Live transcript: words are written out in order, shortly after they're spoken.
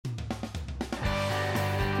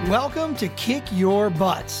Welcome to Kick Your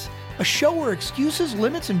Butts, a show where excuses,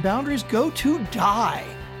 limits, and boundaries go to die.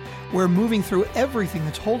 Where moving through everything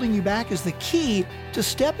that's holding you back is the key to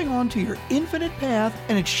stepping onto your infinite path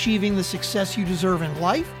and achieving the success you deserve in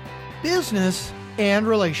life, business, and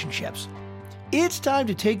relationships. It's time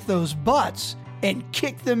to take those butts and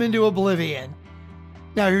kick them into oblivion.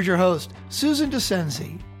 Now here's your host, Susan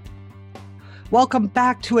DeCenzi. Welcome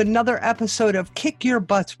back to another episode of Kick Your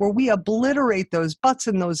Butts, where we obliterate those butts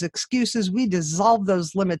and those excuses, we dissolve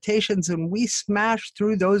those limitations, and we smash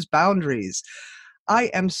through those boundaries. I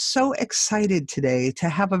am so excited today to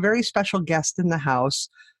have a very special guest in the house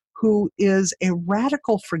who is a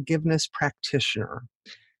radical forgiveness practitioner.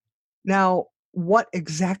 Now, what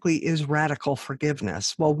exactly is radical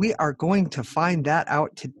forgiveness? Well, we are going to find that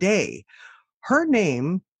out today. Her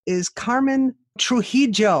name is Carmen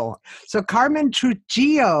Trujillo. So Carmen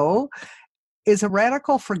Trujillo is a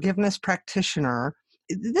radical forgiveness practitioner.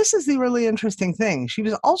 This is the really interesting thing. She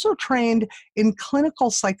was also trained in clinical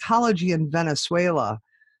psychology in Venezuela.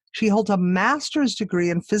 She holds a master's degree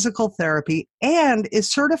in physical therapy and is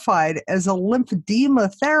certified as a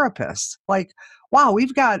lymphedema therapist. Like, wow,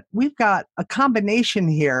 we've got a combination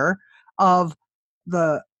here of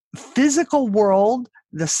the physical world,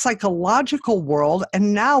 the psychological world,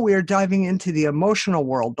 and now we are diving into the emotional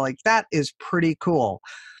world. Like, that is pretty cool.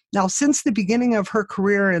 Now, since the beginning of her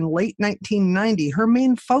career in late 1990, her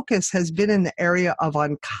main focus has been in the area of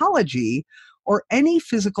oncology or any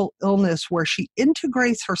physical illness where she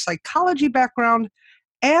integrates her psychology background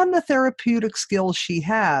and the therapeutic skills she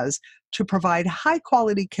has to provide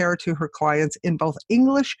high-quality care to her clients in both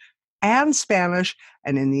English and Spanish,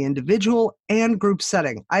 and in the individual and group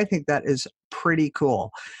setting. I think that is pretty cool.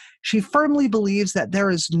 She firmly believes that there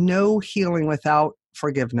is no healing without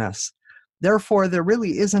forgiveness. Therefore, there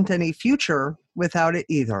really isn't any future without it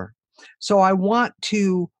either. So I want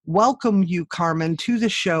to welcome you, Carmen, to the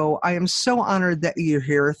show. I am so honored that you're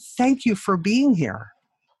here. Thank you for being here.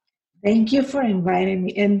 Thank you for inviting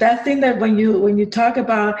me. And that thing that when you talk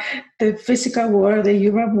about the physical world, the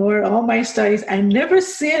human world, all my studies, I never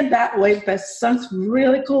see it that way. That sounds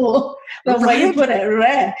really cool. The way you put it,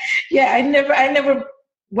 right? Yeah, I never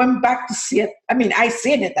went back to see it. I mean, I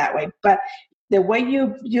seen it that way, but the way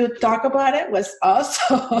you talk about it was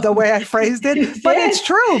awesome. The way I phrased it. But it's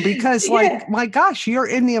true because, my gosh, you're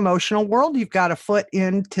in the emotional world. You've got a foot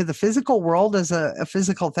into the physical world as a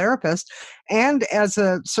physical therapist and as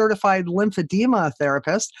a certified lymphedema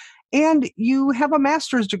therapist. And you have a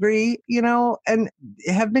master's degree, and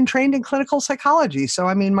have been trained in clinical psychology. So,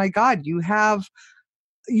 I mean, my God, you have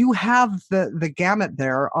the gamut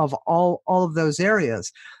there of all of those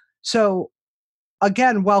areas. So,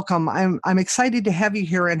 again, welcome. I'm excited to have you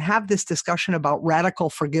here and have this discussion about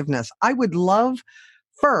radical forgiveness. I would love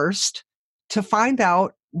first to find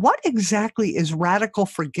out what exactly is radical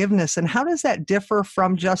forgiveness and how does that differ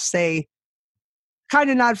from just, say,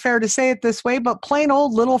 kind of not fair to say it this way, but plain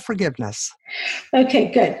old little forgiveness.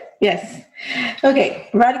 Okay, good. Yes. Okay.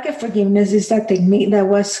 Radical forgiveness is a technique that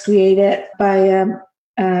was created by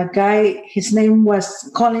a guy. His name was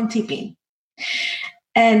Colin Tipping.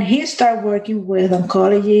 And he started working with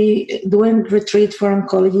oncology, doing retreats for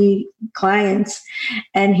oncology clients.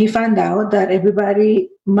 And he found out that everybody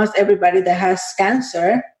that has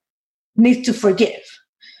cancer needs to forgive.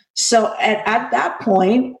 So at that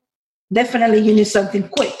point, definitely you need something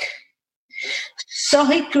quick. So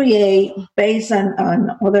he created, based on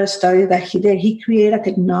other studies that he did, he created a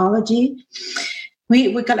technology.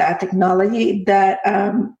 We call it a technology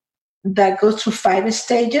that goes through 5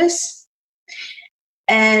 stages.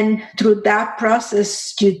 And through that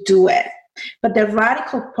process, you do it. But the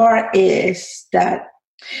radical part is that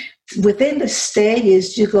within the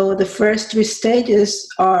stages, the first 3 stages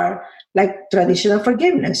are like traditional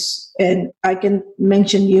forgiveness. And I can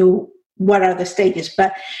mention you what are the stages.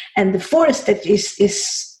 And the 4th stage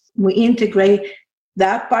is we integrate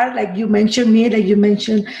that part, like you mentioned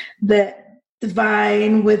the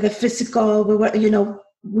divine with the physical.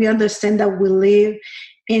 We understand that we live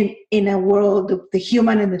in a world, the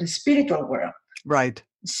human and the spiritual world. Right.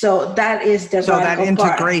 So that is the radical that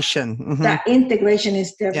integration. Part. Mm-hmm. That integration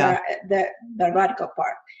is the radical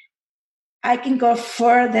part. I can go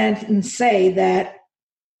further and say that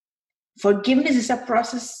forgiveness is a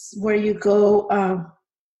process where you go,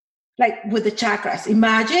 like with the chakras.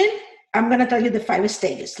 Imagine, I'm going to tell you the 5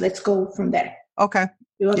 stages. Let's go from there. Okay.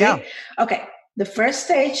 You okay? Yeah. Okay. The first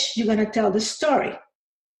stage, you're going to tell the story.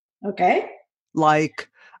 Okay. Like,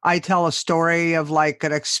 I tell a story of like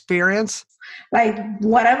an experience. Like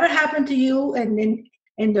whatever happened to you, and then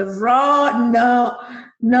in the raw,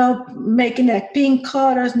 no making like pink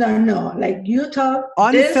colors. No. Like you talk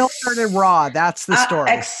unfiltered and raw. That's the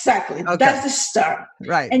story. Exactly. Okay. That's the start.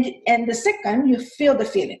 Right. And the second, you feel the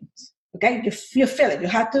feelings. Okay. You feel it. You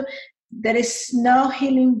have to. There is no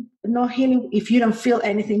healing. No healing. If you don't feel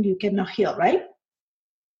anything, you cannot heal. Right.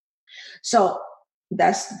 So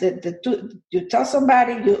that's the two. You tell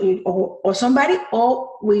somebody, or somebody,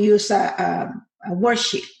 or we use a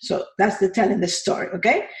worksheet. So that's the telling the story.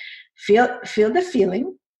 Okay. Feel the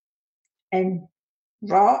feeling, and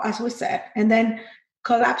raw, as we said, and then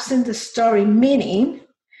collapsing the story, meaning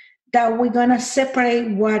that we're gonna separate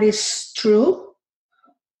what is true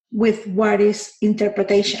with what is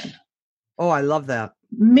interpretation. Oh, I love that.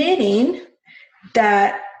 Meaning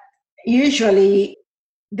that usually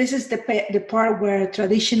this is the part where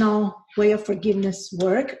traditional way of forgiveness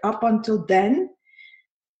work. Up until then,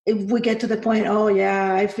 if we get to the point, oh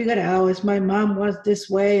yeah, I figured out it's my mom was this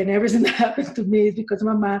way and everything that happened to me is because of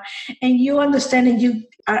my mom, and you understand and you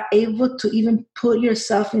are able to even put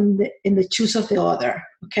yourself in the shoes of the other,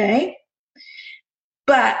 okay?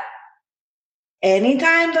 But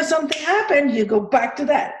anytime that something happened, you go back to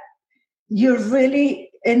that. You're really,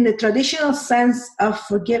 in the traditional sense of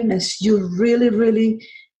forgiveness, you really, really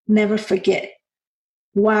never forget.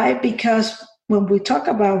 Why? Because when we talk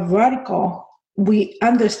about radical, we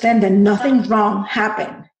understand that nothing wrong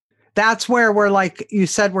happened. That's where we're, like you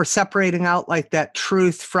said, we're separating out like that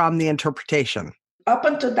truth from the interpretation. Up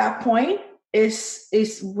until that point is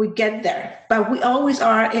we get there, but we always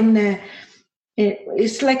are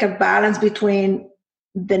it's like a balance between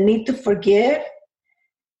the need to forgive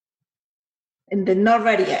and the not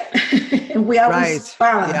ready yet. And we always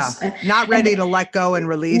balance. Yeah. Not ready to let go and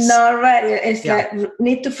release. Not ready. It's like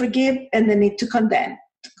need to forgive and the need to condemn.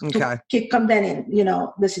 Okay. Keep condemning,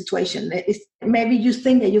 the situation. Maybe you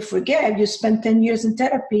think that you forgive. You spend 10 years in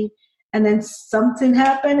therapy, and then something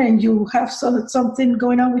happened, and you have something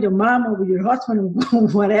going on with your mom or with your husband or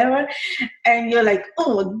whatever, and you're like,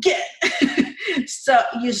 oh, again. So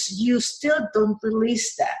you still don't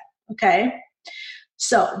release that. Okay.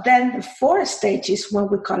 So then the fourth stage is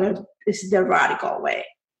what we call it is the radical way,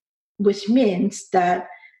 which means that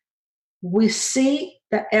we see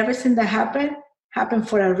that everything that happened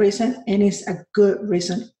for a reason, and it's a good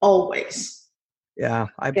reason always. Yeah,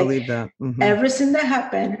 I believe that. Mm-hmm. Everything that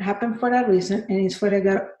happened for a reason, and it's for a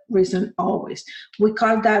good reason always. We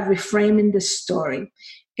call that reframing the story.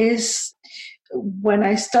 Is when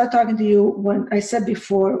I start talking to you, when I said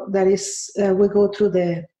before that is we go through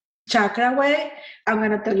the chakra way, I'm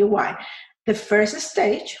going to tell you why. The first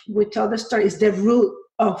stage, we tell the story, is the root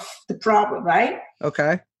of the problem, right?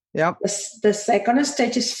 Okay. Yep. The second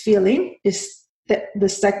stage is feeling, is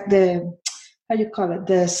the how you call it,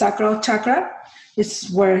 the sacral chakra.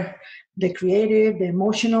 Is where the creative, the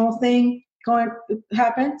emotional thing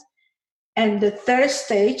happens. And the third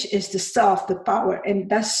stage is the self, the power, and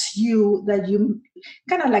that's that you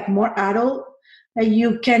kind of like more adult, that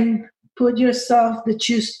you can put yourself in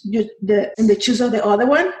the shoes of the other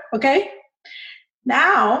one. Okay.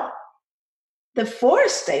 Now, the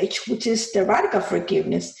fourth stage, which is the radical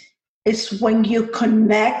forgiveness, is when you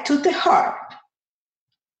connect to the heart.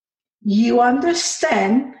 You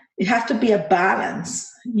understand it has to be a balance.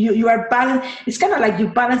 You are balanced. It's kind of like you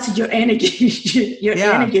balance your energy, your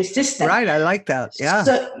energy system. Right. I like that. Yeah.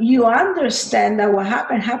 So you understand that what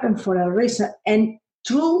happened for a reason, and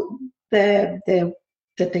through the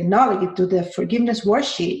technology, to the forgiveness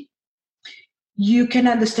worksheet, you can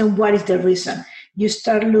understand what is the reason. You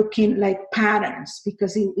start looking like patterns,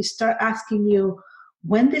 because it start asking you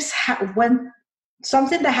when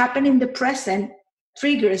something that happened in the present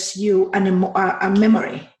triggers you a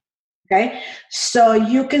memory. Okay, so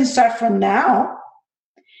you can start from now,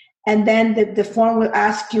 and then the form will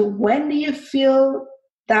ask you, when do you feel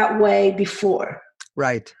that way before?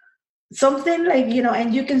 Right. Something like,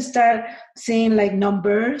 and you can start seeing like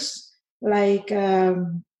numbers, like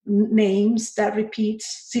names that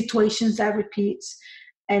repeats, situations that repeats,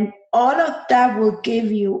 and all of that will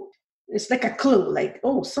give you, it's like a clue, like,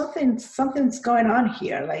 oh, something's going on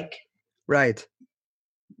here. Like, right.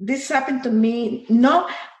 This happened to me. No,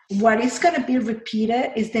 what is going to be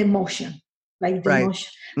repeated is the emotion, like the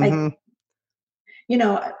emotion, like,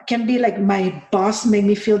 can be like my boss made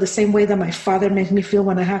me feel the same way that my father makes me feel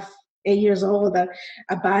when I have 8 years old, that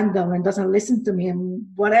abandoned and doesn't listen to me and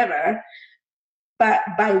whatever. But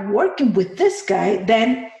by working with this guy,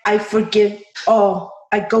 then I forgive.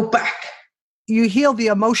 I go back. You heal the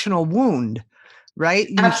emotional wound, right?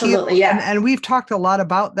 Absolutely, yeah. And we've talked a lot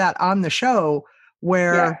about that on the show,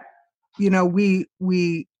 where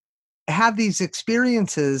we have these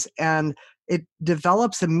experiences and it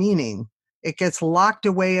develops a meaning, It gets locked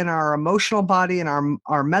away in our emotional body and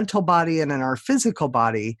our mental body and in our physical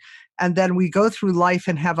body. And then we go through life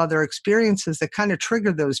and have other experiences that kind of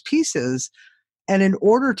trigger those pieces. And in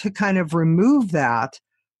order to kind of remove that,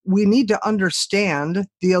 we need to understand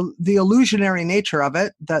the illusionary nature of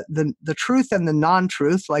it, the truth and the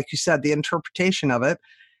non-truth, like you said, the interpretation of it,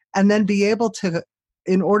 and then be able to,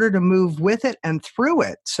 in order to move with it and through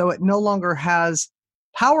it, so it no longer has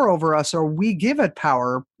power over us or we give it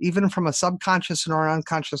power, even from a subconscious or an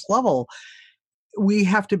unconscious level, we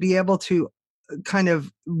have to be able to kind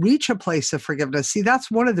of reach a place of forgiveness. See, that's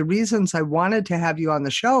one of the reasons I wanted to have you on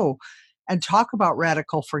the show and talk about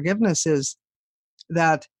radical forgiveness is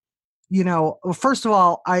that, first of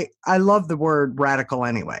all, I love the word radical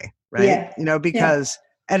anyway, right? Yeah. Because,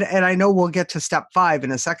 and I know we'll get to step 5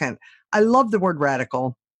 in a second. I love the word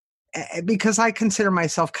radical because I consider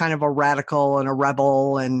myself kind of a radical and a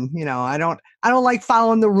rebel. And, I don't like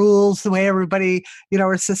following the rules the way everybody,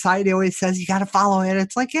 or society always says you got to follow it.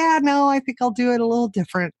 It's like, yeah, no, I think I'll do it a little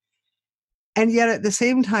different. And yet at the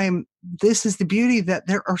same time, this is the beauty that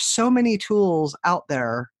there are so many tools out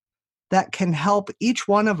there that can help each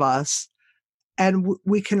one of us. And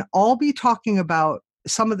we can all be talking about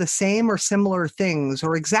some of the same or similar things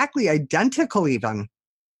or exactly identical even,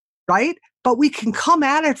 right? But we can come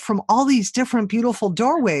at it from all these different beautiful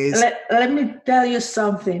doorways. Let me tell you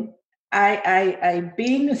something. I've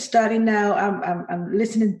been studying now. I'm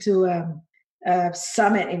listening to a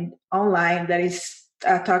summit online that is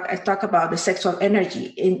I talk about the sexual energy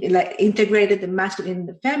in like integrated the masculine and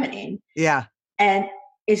the feminine. Yeah. And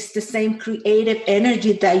it's the same creative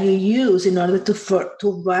energy that you use in order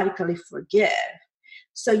to radically forgive.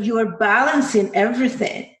 So you are balancing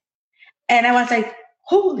everything. And I was like,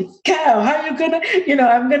 holy cow, how are you gonna,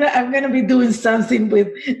 I'm gonna be doing something with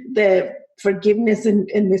the forgiveness and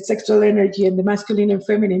the sexual energy and the masculine and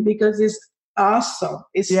feminine because it's awesome.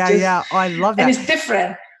 It's Oh, I love that. And it's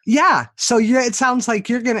different. Yeah. So it sounds like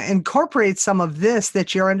you're going to incorporate some of this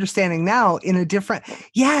that you're understanding now in a different,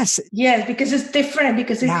 yes. Yes, because it's different.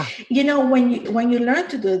 Because, when you learn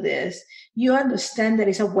to do this, you understand that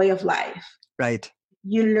it's a way of life. Right.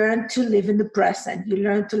 You learn to live in the present. You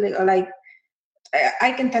learn to live like,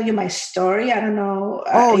 I can tell you my story. I don't know.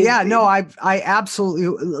 Oh, yeah. No, I absolutely.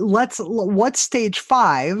 What's stage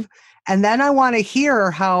 5? And then I want to hear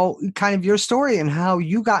how kind of your story and how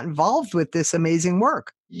you got involved with this amazing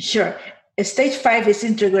work. Sure. Stage 5 is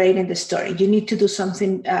integrating the story. You need to do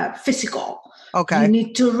something physical. Okay. You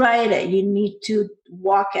need to write it. You need to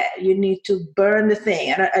walk it. You need to burn the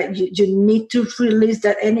thing. And you need to release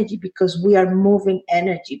that energy because we are moving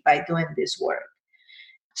energy by doing this work.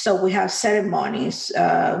 So we have ceremonies.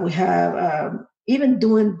 We have even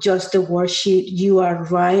doing just the worksheet you are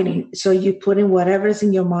writing. So you put in whatever's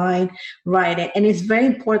in your mind, write it. And it's very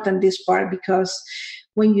important, this part, because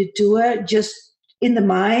when you do it just in the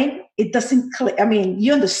mind, it doesn't click. I mean,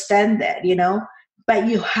 you understand that, but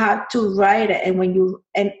you have to write it. And when you,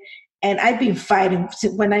 and I've been fighting.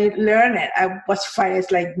 When I learned it, I was fighting. It's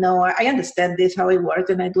like, no, I understand this, how it works,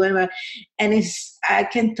 and I do it. And I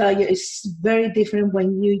can tell you, it's very different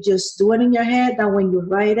when you just do it in your head than when you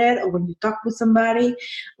write it or when you talk with somebody.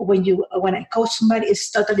 Or when I coach somebody, it's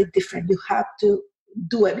totally different. You have to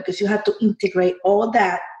do it because you have to integrate all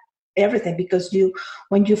that, everything. Because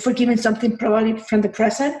when you're forgiving something probably from the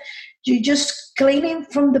present, you're just cleaning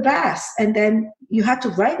from the past, and then you have to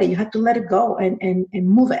write it. You have to let it go and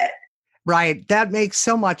move it. Right. That makes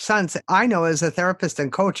so much sense. I know as a therapist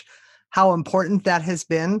and coach how important that has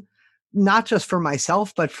been, not just for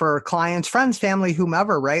myself, but for clients, friends, family,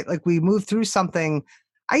 whomever, right? Like we move through something.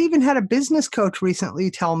 I even had a business coach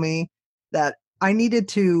recently tell me that I needed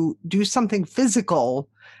to do something physical.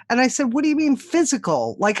 And I said, what do you mean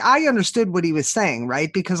physical? Like I understood what he was saying,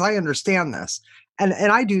 right? Because I understand this. And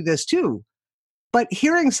I do this too. But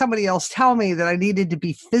hearing somebody else tell me that I needed to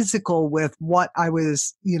be physical with what I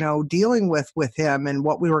was, dealing with him and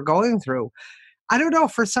what we were going through, I don't know,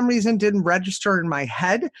 for some reason didn't register in my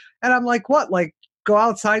head. And I'm like, what, like go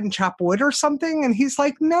outside and chop wood or something? And he's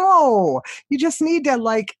like, no, you just need to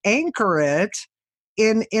like anchor it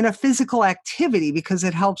in a physical activity because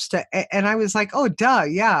it helps to. And I was like, oh, duh.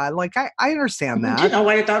 Yeah. Like I understand that. You know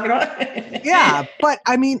what you're talking about? Yeah. But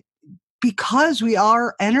I mean, because we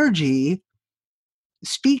are energy,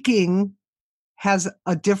 speaking has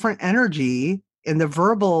a different energy in the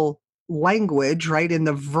verbal language, right? In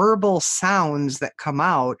the verbal sounds that come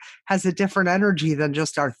out has a different energy than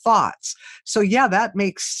just our thoughts. So yeah, that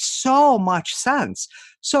makes so much sense.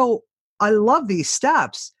 So I love these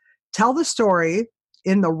steps. Tell the story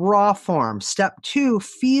in the raw form. Step 2,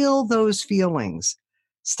 feel those feelings.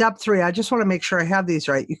 Step 3, I just want to make sure I have these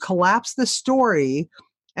right. You collapse the story,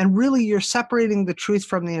 and really you're separating the truth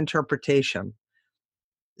from the interpretation.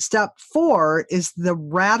 Step 4 is the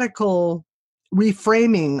radical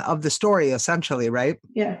reframing of the story, essentially, right?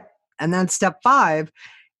 Yeah. And then step 5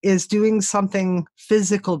 is doing something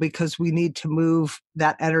physical because we need to move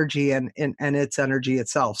that energy and its energy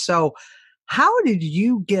itself. So how did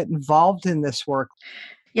you get involved in this work?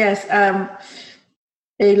 Yes.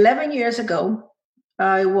 11 years ago,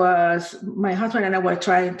 my husband and I were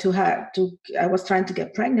trying I was trying to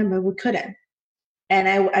get pregnant, but we couldn't. And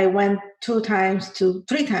I went 3 times,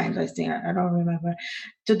 I think, I don't remember,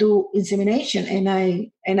 to do insemination. And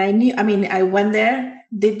I knew, I went there,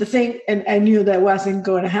 did the thing, and I knew that wasn't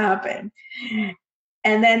going to happen.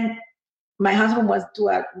 And then my husband went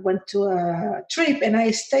to a trip, and I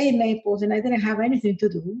stayed in Naples, and I didn't have anything to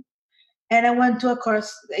do. And I went to a course.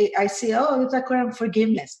 I see, it's a course on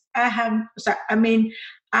forgiveness.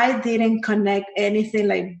 I didn't connect anything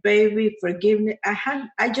like baby forgiveness.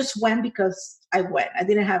 I just went because I went. I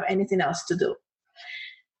didn't have anything else to do.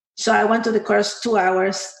 So I went to the course 2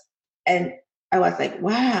 hours, and I was like,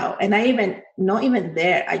 wow. And not even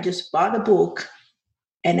there, I just bought the book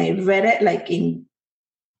and I read it like in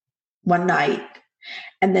one night.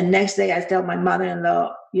 And the next day I tell my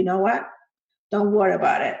mother-in-law, you know what? Don't worry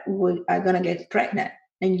about it. We are going to get pregnant.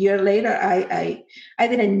 And a year later, I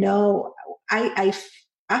didn't know.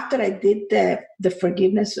 After I did the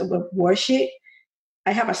forgiveness of worship,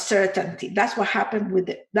 I have a certainty. That's what happened with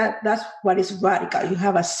it. That's what is radical. You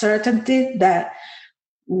have a certainty that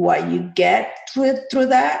what you get through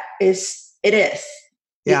that is.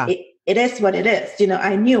 Yeah. It is what it is.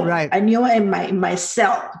 I knew. Right. I knew in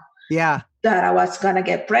myself. Yeah. That I was gonna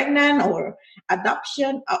get pregnant or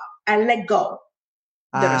adoption. I let go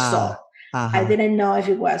the result. I didn't know if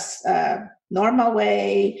it was normal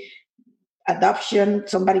way, adoption,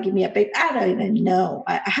 somebody give me a baby. I don't even know.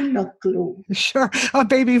 I have no clue. Sure. A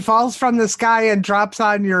baby falls from the sky and drops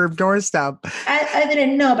on your doorstep. I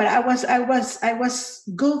didn't know, but I was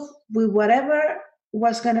good with whatever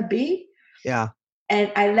was gonna be. Yeah.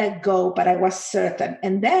 And I let go, but I was certain.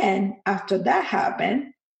 And then after that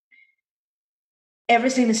happened,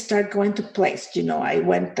 everything started going to place. I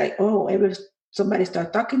went like, somebody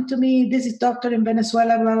started talking to me. This is doctor in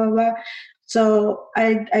Venezuela, blah, blah, blah. So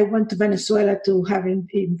I went to Venezuela to have in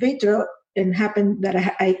vitro, and happened that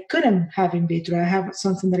I couldn't have in vitro. I have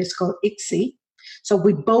something that is called ICSI. So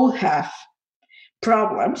we both have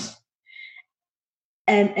problems.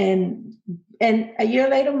 And a year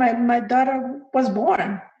later, my daughter was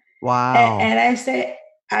born. Wow. And I say,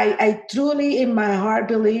 I truly in my heart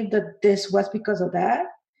believe that this was because of that.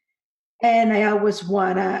 And I always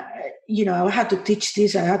wanna, I had to teach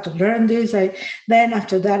this, I had to learn this. Then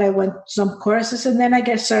after that, I went some courses, and then I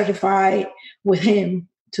get certified with him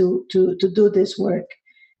to do this work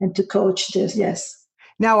and to coach this. Yes.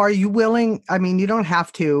 Now, are you willing? I mean, you don't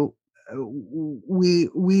have to.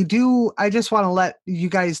 We do. I just want to let you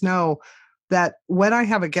guys know that when I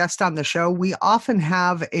have a guest on the show, we often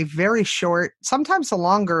have a very short, sometimes a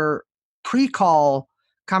longer pre-call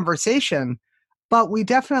conversation, but we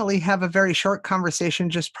definitely have a very short conversation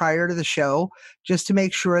just prior to the show, just to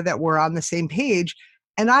make sure that we're on the same page.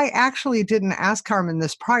 And I actually didn't ask Carmen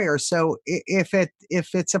this prior. So if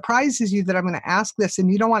it surprises you that I'm going to ask this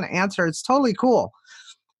and you don't want to answer, it's totally cool.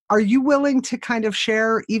 Are you willing to kind of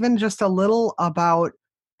share even just a little about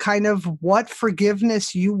kind of what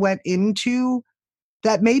forgiveness you went into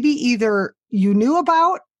that maybe either you knew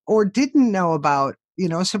about or didn't know about,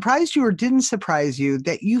 surprised you or didn't surprise you,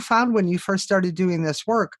 that you found when you first started doing this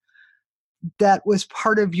work that was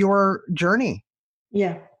part of your journey?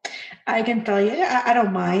 Yeah, I can tell you, I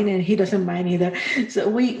don't mind, and he doesn't mind either. So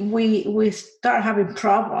we start having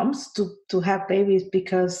problems to have babies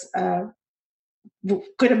because we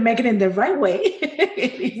couldn't make it in the right way,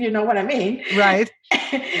 if you know what I mean. Right.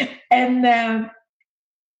 And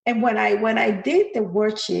when I did the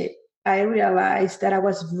worksheet, I realized that I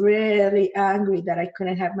was really angry that I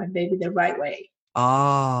couldn't have my baby the right way.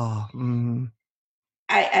 Oh. Mm.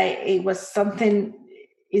 It was something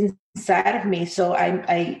inside of me. So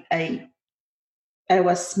I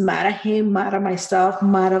was mad at him, mad at myself,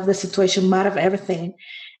 mad at the situation, mad at everything.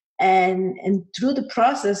 And through the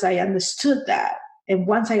process, I understood that. And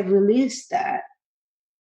once I released that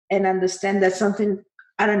and understand that something,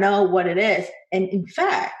 I don't know what it is. And in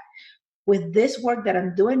fact, with this work that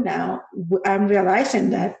I'm doing now, I'm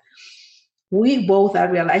realizing that we both are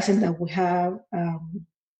realizing that we have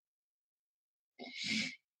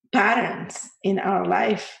patterns in our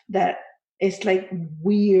life that is like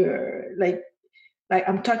weird, like Like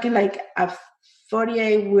I'm talking like at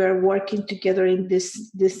 48, we're working together in this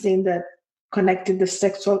thing that connected the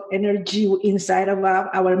sexual energy inside of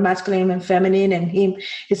our masculine and feminine, and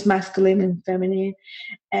his masculine and feminine.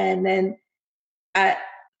 And then at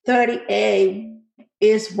 38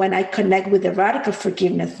 is when I connect with the radical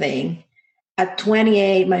forgiveness thing. At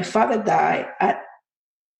 28, my father died. At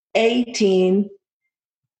 18,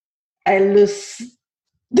 I lose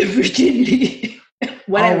the virginity.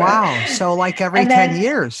 Whatever. Oh, wow. So like every 10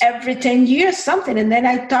 years. Every 10 years, something. And then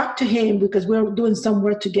I talk to him because we're doing some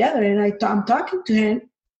work together. And I'm talking to him,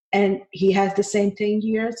 and he has the same 10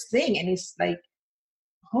 years thing. And it's like,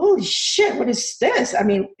 holy shit, what is this? I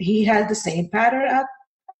mean, he has the same pattern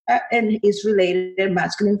and it's related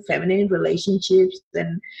masculine, feminine relationships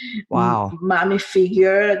and wow, mommy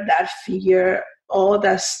figure, dad figure, all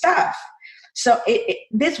that stuff. So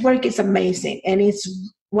this work is amazing. And it's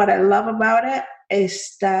what I love about it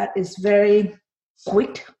is that it's very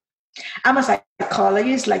quick. I'm a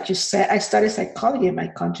psychologist, like you said. I studied psychology in my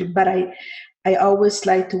country, but I always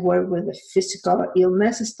like to work with the physical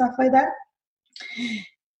illness and stuff like that.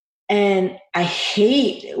 And I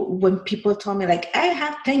hate when people tell me, like, I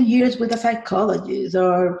have 10 years with a psychologist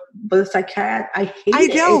or with a psychiatrist. I hate it. I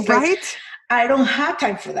know, it's right? Like, I don't have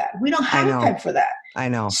time for that. We don't have time for that. I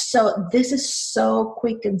know. So this is so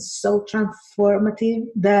quick and so transformative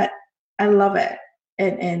that I love it.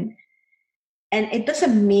 And it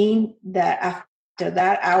doesn't mean that after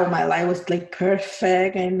that, my life was like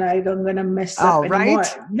perfect and I'm going to mess up anymore.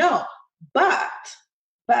 Right? No, but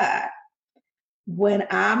when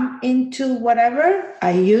I'm into whatever,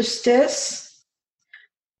 I use this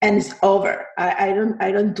and it's over. I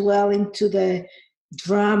don't dwell into the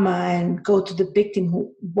drama and go to the victim.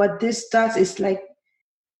 What this does is like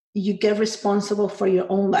you get responsible for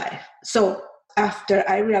your own life. So after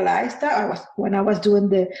I realized that, when I was doing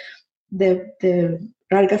the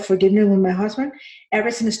radical forgiveness with my husband,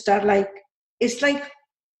 everything started like, it's like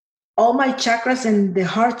all my chakras and the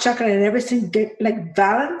heart chakra and everything get like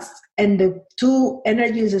balanced, and the two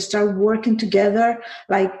energies start working together.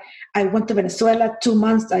 Like I went to Venezuela 2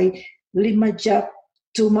 months. I leave my job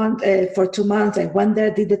 2 months for 2 months. I went there,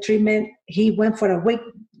 did the treatment. He went for a week,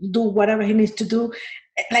 do whatever he needs to do.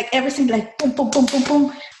 Like everything, like boom, boom, boom, boom,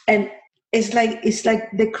 boom, and it's like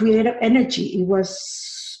the creative energy. It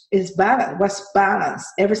was balanced.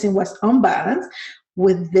 Everything was unbalanced.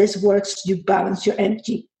 With this works, you balance your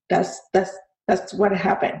energy. That's what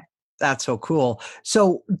happened. That's so cool.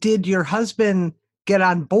 So did your husband get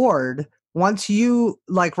on board once you,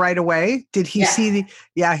 like, right away? Did he see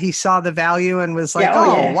he saw the value and was like,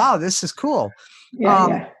 wow, this is cool.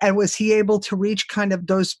 And was he able to reach kind of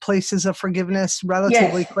those places of forgiveness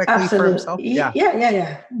relatively quickly absolutely. for himself?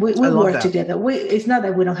 Yeah. We work together. It's not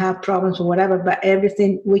that we don't have problems or whatever, but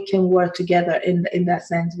everything we can work together in that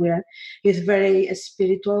sense. He's very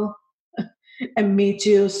spiritual. And me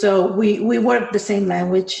too. So we work the same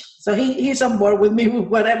language. So he's on board with me with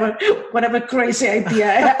whatever crazy idea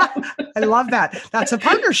I have. I love that. That's a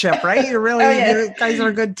partnership, right? You're really, you guys are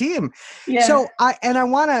a good team. Yeah. So I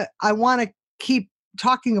want to keep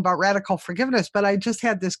talking about radical forgiveness, but I just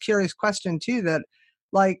had this curious question too, that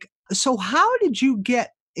like, so how did you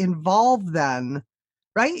get involved then?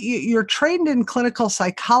 Right? You're trained in clinical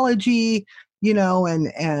psychology,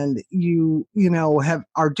 and you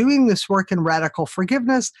are doing this work in radical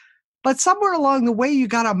forgiveness, but somewhere along the way, you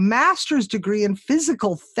got a master's degree in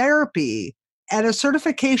physical therapy and a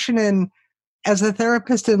certification as a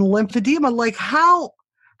therapist in lymphedema. Like how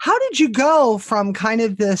did you go from kind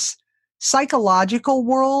of this psychological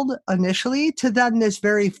world initially to then this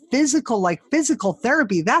very physical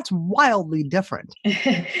therapy? That's wildly different.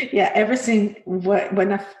 Yeah, everything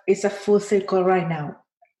it's a full circle right now.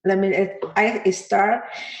 I start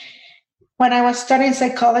when I was studying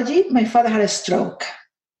psychology. My father had a stroke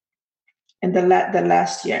in the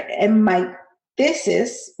last year, and my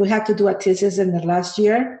thesis, we had to do a thesis in the last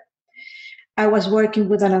year. I was working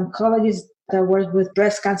with an oncologist that worked with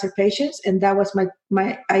breast cancer patients, and that was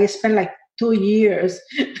my I spent like 2 years,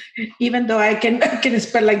 even though I can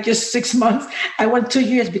spend like just 6 months. I went 2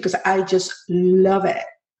 years because I just love it.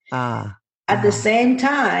 At the same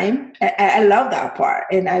time, I love that part.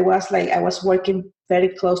 And I was working very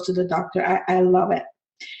close to the doctor. I love it.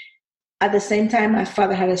 At the same time, my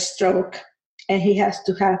father had a stroke and he has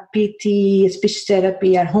to have PT, speech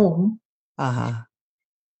therapy at home.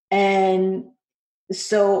 And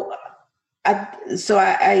so I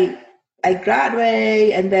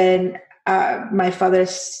graduated, and then my father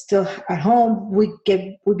is still at home. We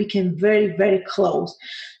became very, very close.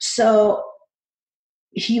 So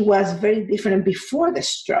he was very different before the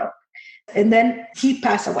stroke, and then he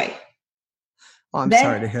passed away. Oh, I'm Then-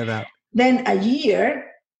 sorry to hear that. Then a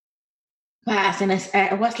year passed, and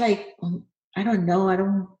I was like, I don't know, I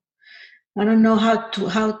don't know how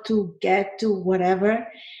to get to whatever,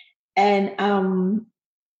 and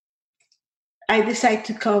I decided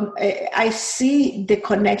to come. I see the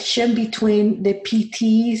connection between the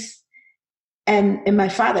PTs and my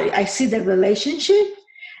father. I see the relationship,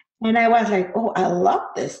 and I was like, oh, I love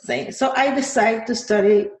this thing. So I decided to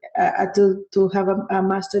study to have a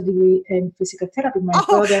master's degree in physical therapy. My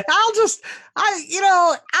brother. I'm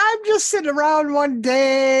just sitting around one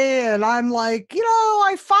day and I'm like,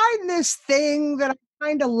 I find this thing that I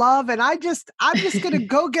kind of love, and I'm just going to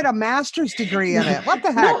go get a master's degree in it. What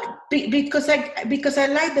the heck? No, because I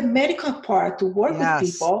like the medical part to work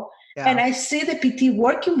with people. Yeah. And I see the PT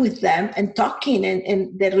working with them and talking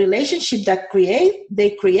and the relationship that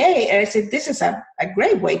they create. And I said, this is a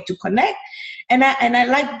great way to connect. And I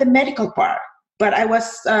like the medical part. But I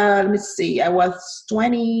was, I was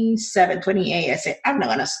 27, 28. I said, I'm not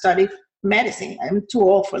going to study medicine. I'm too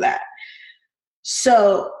old for that.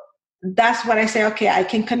 So that's what I say, okay, I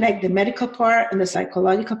can connect the medical part and the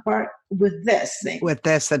psychological part with this thing. With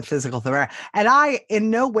this and physical therapy. And I, in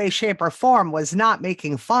no way, shape, or form, was not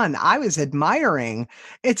making fun. I was admiring.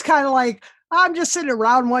 It's kind of like, I'm just sitting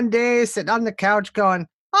around one day, sitting on the couch going,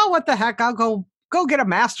 oh, what the heck? I'll go get a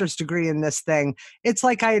master's degree in this thing. It's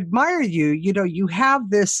like, I admire you. You have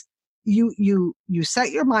this, you set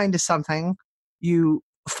your mind to something. You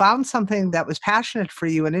found something that was passionate for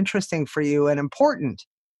you and interesting for you and important,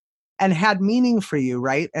 and had meaning for you,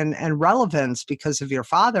 right? And relevance because of your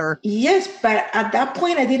father. Yes, but at that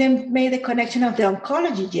point, I didn't make the connection of the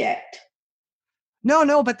oncology yet.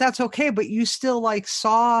 No, but that's okay. But you still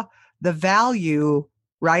saw the value,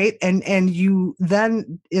 right? And you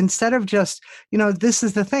then, instead of just, this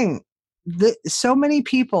is the thing. So many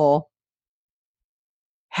people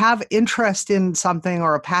have interest in something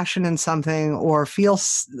or a passion in something or feel,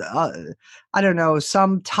 I don't know,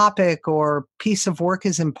 some topic or piece of work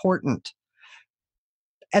is important.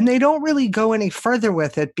 And they don't really go any further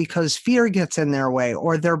with it because fear gets in their way,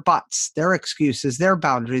 or their buts, their excuses, their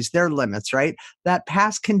boundaries, their limits, right? That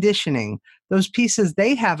past conditioning, those pieces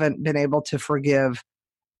they haven't been able to forgive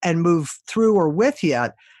and move through or with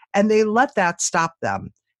yet. And they let that stop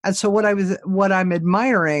them. And so what I'm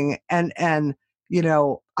admiring and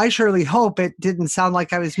I surely hope it didn't sound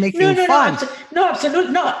like I was making fun. No,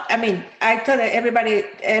 absolutely not. I mean, I thought everybody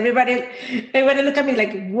look at me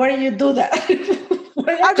like, why do you do that?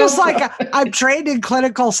 I'm just I'm trained in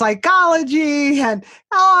clinical psychology and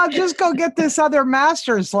I'll just go get this other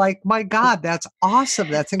master's. Like, my God, that's awesome.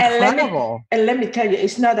 That's incredible. And let me tell you,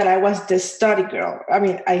 it's not that I was the study girl. I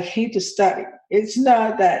mean, I hate to study. It's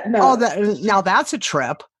not that. No. Oh, now that's a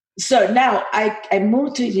trip. So now I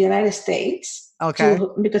moved to the United States. Okay.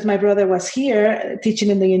 Because my brother was here teaching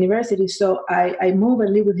in the university. So I moved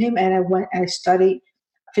and lived with him, and I studied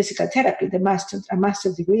physical therapy, a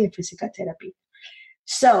master's degree in physical therapy.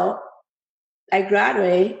 So I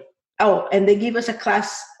graduated. Oh, and they give us a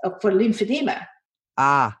class for lymphedema.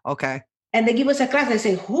 Ah, okay. And they give us a class. I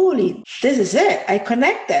say, holy, this is it. I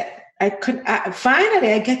connected.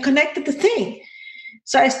 Finally, I get connected to thing.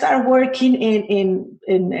 So I started working in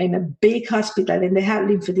a big hospital, and they had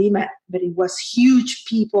lymphedema, but it was huge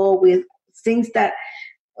people with things that,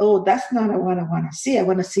 that's not what I want to see. I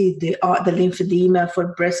want to see the lymphedema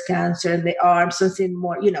for breast cancer and the arms, something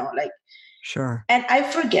more, Sure. And I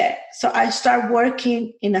forget. So I started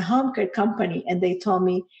working in a home care company, and they told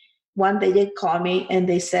me, one day they called me and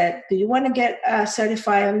they said, do you want to get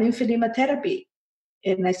certified on lymphedema therapy?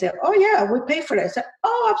 And I said, oh yeah, we pay for it. I said,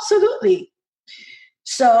 oh, absolutely.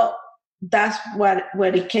 So that's what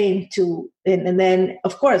it came to. And then,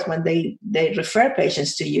 of course, when they refer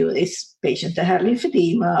patients to you, it's patients that have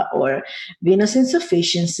lymphedema or venous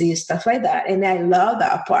insufficiency, stuff like that. And I love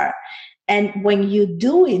that part. And when you're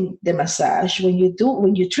doing the massage, when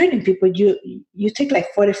you're treating people, you take like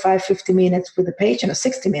 45, 50 minutes with the patient or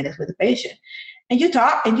 60 minutes with the patient. And you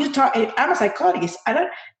talk. And I'm a psychologist.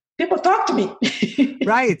 People talk to me.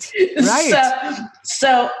 Right.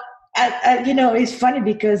 So it's funny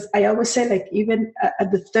because I always say, even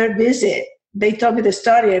at the third visit, they tell me the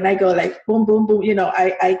story and I go boom, boom, boom.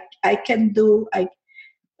 I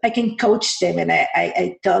can coach them, and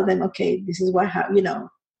I tell them, okay, this is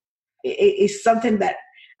it's something that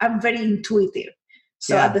I'm very intuitive.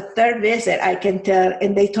 So at the third visit, I can tell,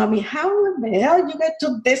 and they told me, how in the hell you get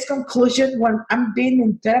to this conclusion when I'm been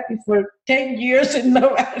in therapy for 10 years and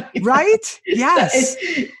nobody. Right? Yes.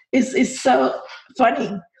 So it's so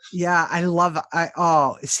funny. Yeah, I love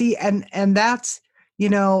and that's,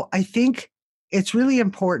 I think it's really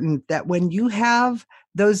important that when you have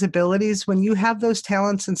those abilities, when you have those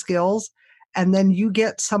talents and skills, and then you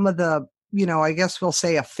get some of the, I guess we'll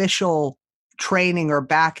say official training or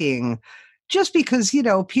backing, just because,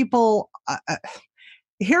 people,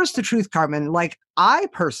 here's the truth, Carmen, like I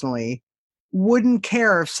personally wouldn't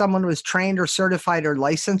care if someone was trained or certified or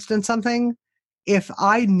licensed in something if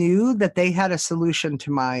I knew that they had a solution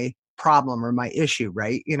to my problem or my issue,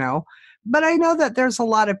 right? But I know that there's a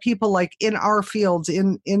lot of people like in our fields,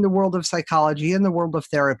 in the world of psychology, in the world of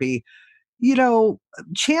therapy,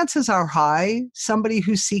 chances are high somebody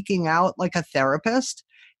who's seeking out like a therapist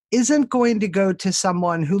isn't going to go to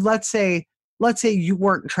someone who, let's say you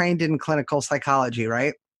weren't trained in clinical psychology,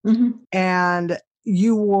 right? Mm-hmm. And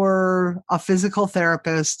you were a physical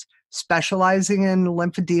therapist specializing in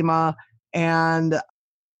lymphedema and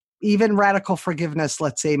even radical forgiveness,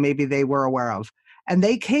 let's say maybe they were aware of, and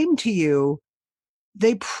they came to you,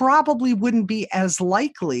 they probably wouldn't be as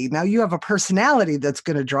likely. Now you have a personality that's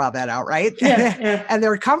going to draw that out, right? Yeah. And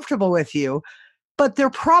they're comfortable with you, but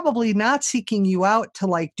they're probably not seeking you out to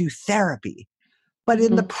like do therapy. But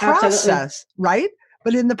in the process, Absolutely. right?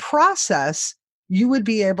 But in the process, you would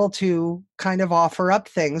be able to kind of offer up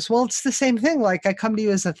things. Well, it's the same thing. Like I come to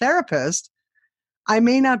you as a therapist, I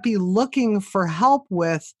may not be looking for help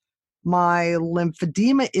with my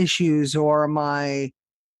lymphedema issues or my,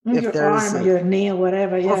 if Your there's arm or your knee or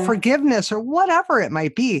whatever, or forgiveness or whatever it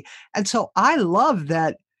might be. And so I love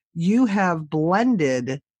that you have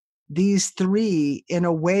blended these three in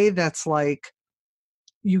a way that's like,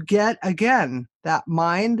 you get, again, that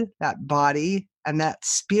mind, that body, and that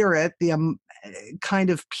spirit, the kind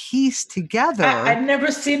of piece together. I've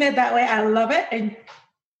never seen it that way. I love it. And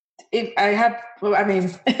I have,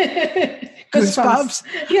 goosebumps.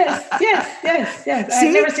 Yes. See?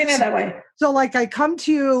 I've never seen it that way. So like I come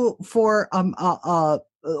to you for,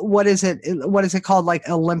 what is it called? Like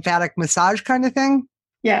a lymphatic massage kind of thing?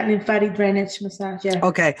 Yeah, lymphatic drainage massage. Yeah.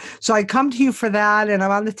 Okay. So I come to you for that and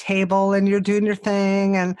I'm on the table and you're doing your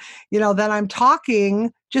thing. And, then I'm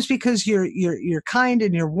talking just because you're kind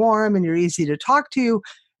and you're warm and you're easy to talk to.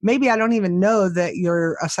 Maybe I don't even know that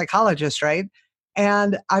you're a psychologist, right?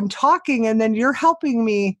 And I'm talking and then you're helping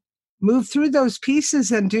me move through those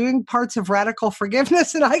pieces and doing parts of radical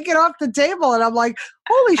forgiveness. And I get off the table and I'm like,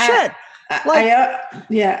 holy shit. I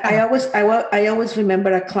always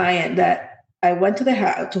remember a client that I went to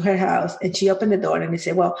her house and she opened the door and they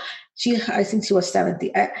said, well, I think she was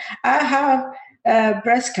 70. I have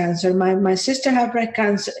breast cancer. My sister had breast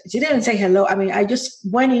cancer. She didn't say hello. I just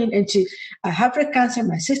went in and I have breast cancer.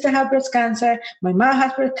 My sister had breast cancer. My mom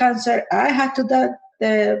has breast cancer. I had to do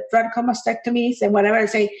the radical mastectomies and whatever. I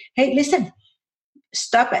say, hey, listen,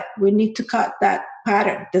 stop it. We need to cut that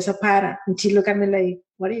pattern. There's a pattern. And she looked at me like,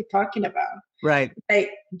 what are you talking about? Right.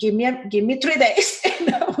 Like, give me 3 days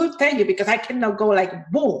and I will tell you, because I cannot go like,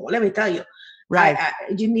 boom, let me tell you. Right.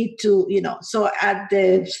 You need to, so at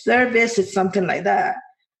the third visit, something like that,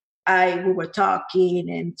 we were talking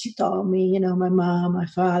and she told me, my mom, my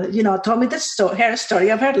father, told me her story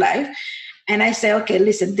of her life. And I said, okay,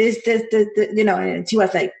 listen, this, and she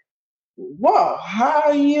was like, whoa,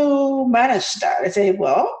 how you manage that? I say,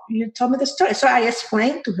 well, you told me the story. So I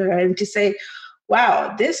explained to her and she said,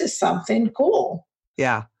 wow, this is something cool.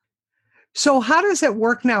 Yeah. So how does it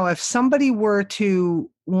work now if somebody were to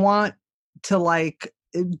want to like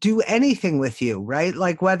do anything with you, right?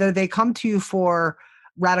 Like whether they come to you for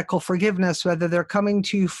radical forgiveness, whether they're coming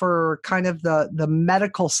to you for kind of the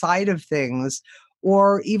medical side of things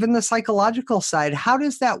or even the psychological side, how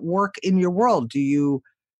does that work in your world? Do you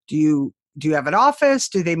have an office?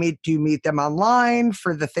 Do you meet them online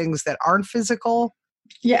for the things that aren't physical?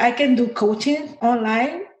 Yeah, I can do coaching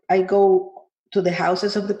online. I go to the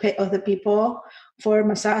houses of the people for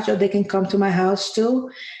massage, or they can come to my house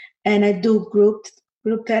too. And I do group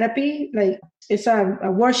therapy. Like it's a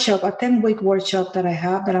workshop, a 10-week workshop that I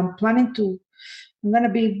have that I'm going to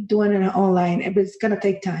be doing it online, but it's going to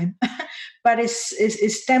take time. But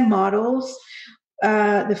it's 10 models.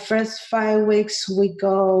 The first 5 weeks we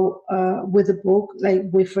go with the book, like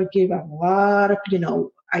we forgive a lot of,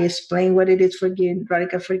 I explain what it is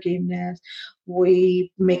radical forgiveness.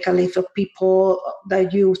 We make a list of people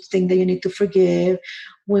that you think that you need to forgive.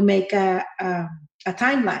 We make a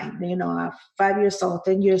timeline, 5 years old,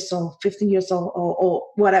 10 years old, 15 years old, or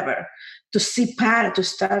whatever, to see patterns, to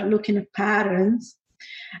start looking at patterns.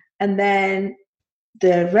 And then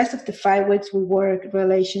the rest of the 5 weeks, we work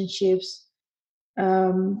relationships,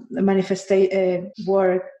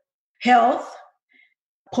 work, health,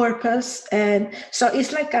 purpose. And so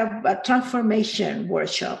it's like a transformation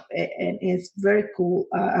workshop, and it's very cool.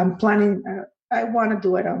 I'm planning I want to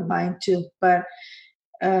do it online too, but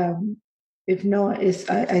if no,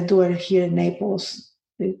 I do it here in Naples.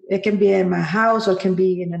 It can be in my house or it can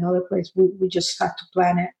be in another place. We just have to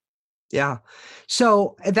plan it. Yeah.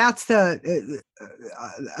 So that's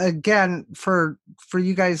again, for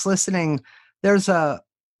you guys listening, there's a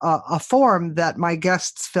form that my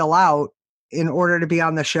guests fill out in order to be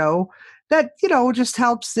on the show that, just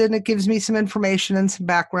helps, and it gives me some information and some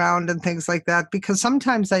background and things like that, because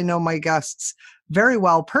sometimes I know my guests very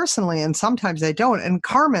well personally and sometimes I don't. And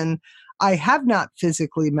Carmen, I have not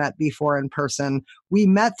physically met before in person. We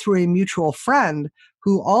met through a mutual friend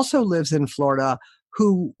who also lives in Florida,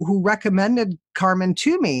 who recommended Carmen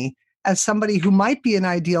to me as somebody who might be an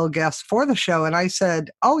ideal guest for the show. And I said,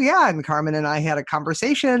 oh yeah. And Carmen and I had a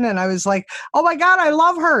conversation and I was like, oh my God, I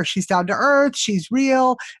love her. She's down to earth. She's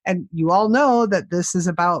real. And you all know that this is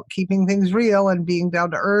about keeping things real and being down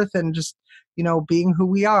to earth and just, being who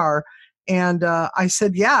we are. And I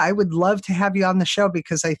said, yeah, I would love to have you on the show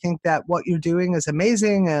because I think that what you're doing is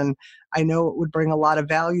amazing. And I know it would bring a lot of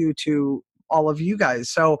value to all of you guys.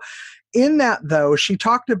 So in that, though, she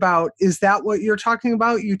talked about, is that what you're talking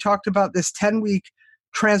about? You talked about this 10-week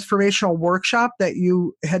transformational workshop that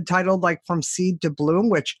you had titled like From Seed to Bloom,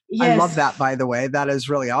 which yes. I love that, by the way. That is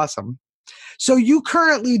really awesome. So you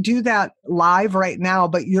currently do that live right now,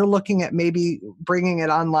 but you're looking at maybe bringing it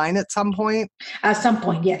online at some point? At some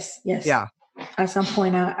point, yes. Yeah. At some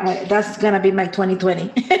point, that's going to be my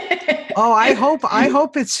 2020. Oh, I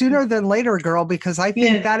hope it's sooner than later, girl, because I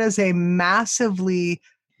think that is a massively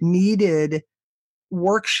needed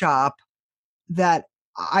workshop that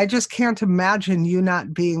I just can't imagine you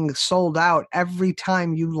not being sold out every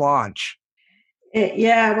time you launch.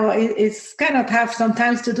 It's kind of tough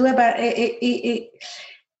sometimes to do it, but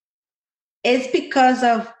it's because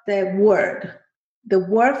of the word. The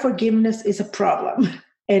word forgiveness is a problem.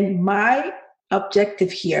 And my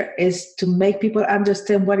objective here is to make people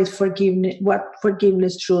understand what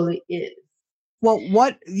forgiveness truly is. Well,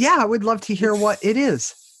 I would love to hear what it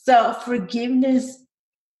is. So forgiveness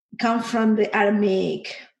comes from the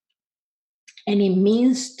Aramaic, and it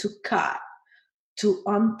means to cut, to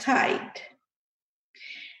untie.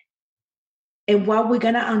 And what we're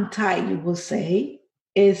going to untie, you will say,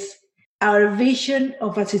 is our vision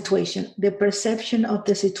of a situation, the perception of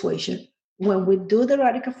the situation. When we do the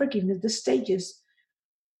radical forgiveness, the stages,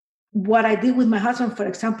 what I did with my husband, for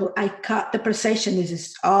example, I cut the perception. This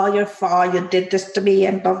is all your fault. You did this to me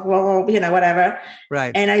and blah, blah, blah, whatever.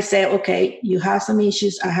 Right. And I say, okay, you have some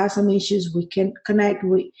issues. I have some issues. We can connect.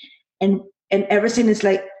 And everything is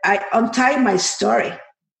like, I untie my story.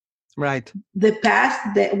 Right. The past,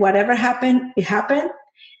 whatever happened, it happened.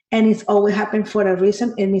 And it's always happened for a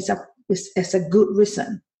reason. And it's a good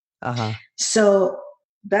reason. Uh-huh. So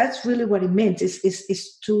that's really what it means.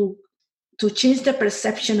 Is to change the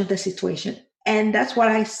perception of the situation. And that's what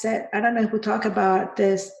I said. I don't know if we talk about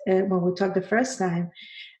this when we talked the first time.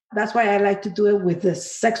 That's why I like to do it with the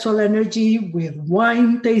sexual energy, with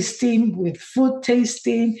wine tasting, with food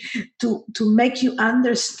tasting, to make you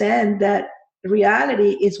understand that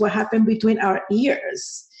reality is what happened between our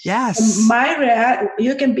ears. Yes.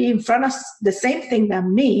 You can be in front of the same thing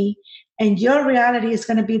than me, and your reality is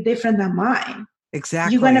going to be different than mine.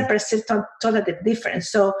 Exactly. You're going to perceive totally different.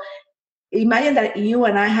 So imagine that you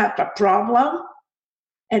and I have a problem,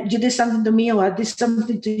 and you did something to me or I did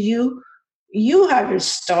something to you. You have your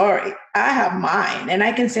story. I have mine. And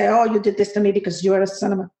I can say, oh, you did this to me because you're a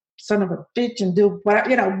son of a bitch and do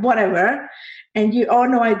whatever. And you, oh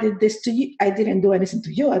no, I did this to you. I didn't do anything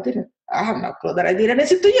to you. I have no clue that I did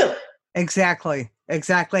anything to you. Exactly.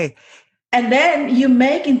 And then you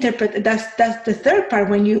interpret. That's the third part.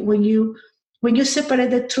 When you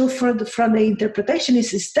separate the truth from the interpretation,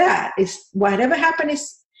 is whatever happened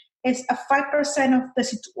is a 5%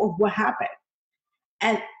 of what happened,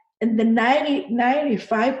 and the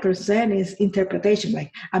 95% is interpretation.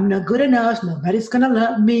 Like, I'm not good enough. Nobody's gonna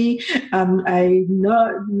love me.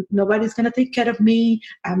 Nobody's gonna take care of me.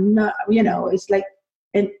 I'm not. It's like,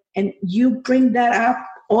 and you bring that up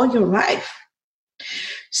all your life.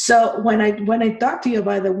 So when I talk to you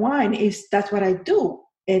about the wine, that's what I do.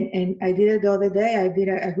 And I did it the other day. I did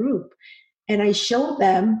a group, and I showed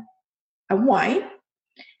them a wine,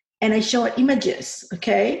 and I showed images.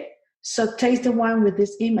 Okay, so taste the wine with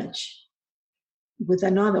this image, with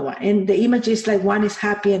another one, and the image is like, one is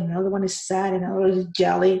happy, and another one is sad, and another is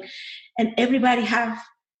jelly, and everybody have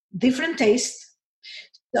different tastes.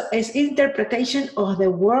 So it's interpretation of the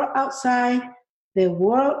world outside, the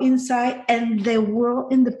world inside, and the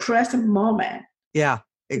world in the present moment. Yeah.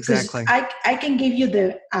 Exactly. I can give you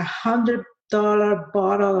the $100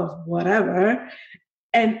 bottle of whatever,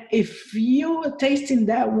 And if you are tasting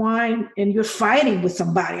that wine and you're fighting with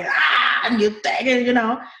somebody, and you take it,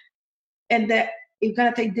 and that it's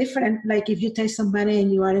gonna take different. Like if you taste somebody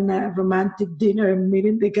and you are in a romantic dinner and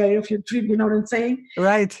meeting the guy of your dream, you know what I'm saying?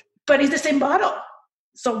 Right. But it's the same bottle.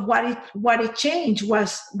 So what it changed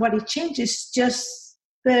is just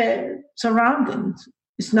the surroundings.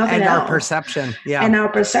 It's nothing and else. Our perception. Yeah. And our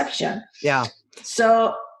perception. Yeah.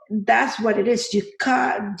 So that's what it is. You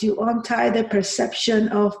untie the perception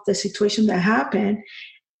of the situation that happened.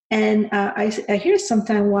 And I hear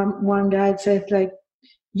sometimes one guy says, like,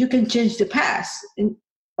 you can change the past. And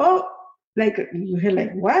like you hear,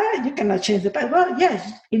 like, what? You cannot change the past. Well,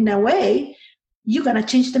 yes, in a way, you're gonna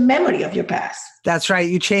change the memory of your past. That's right.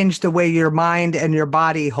 You change the way your mind and your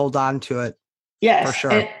body hold on to it. Yes, for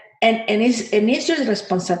sure. And it's your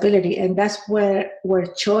responsibility, and that's where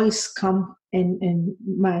choice come. And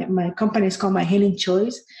my company is called My Healing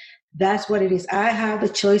Choice. That's what it is. I have the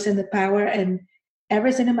choice and the power and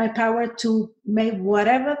everything in my power to make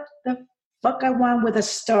whatever the fuck I want with a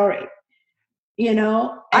story.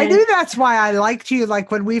 I knew that's why I liked you.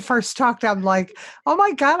 Like when we first talked, I'm like, oh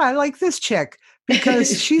my God, I like this chick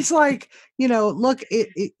because she's like, look,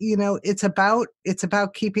 it's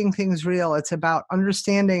about keeping things real. It's about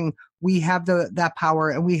understanding we have that power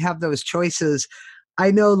and we have those choices. I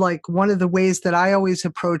know, like, one of the ways that I always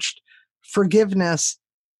approached forgiveness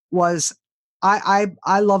was I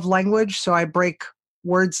love language, so I break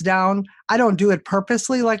words down. I don't do it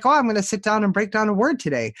purposely, like, I'm going to sit down and break down a word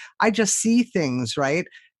today. I just see things, right?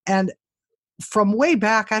 And from way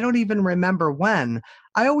back, I don't even remember when,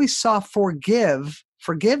 I always saw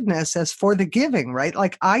forgiveness as for the giving, right?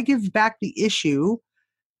 Like, I give back the issue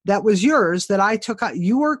that was yours that I took out.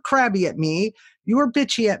 You were crabby at me. You were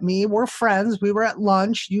bitchy at me. We're friends. We were at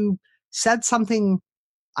lunch. You said something,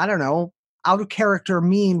 I don't know, out of character,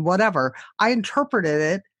 mean, whatever. I interpreted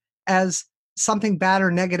it as something bad or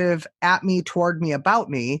negative at me, toward me, about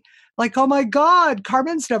me. Like, oh my God,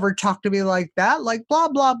 Carmen's never talked to me like that. Like, blah,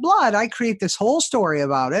 blah, blah. And I create this whole story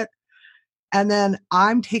about it. And then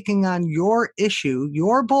I'm taking on your issue,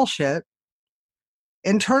 your bullshit,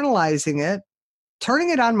 internalizing it, turning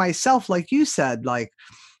it on myself, like you said, like,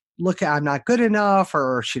 look, I'm not good enough,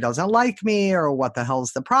 or she doesn't like me, or what the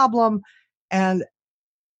hell's the problem? And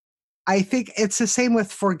I think it's the same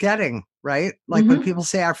with forgetting, right? Like when people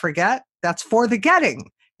say, I forget, that's for the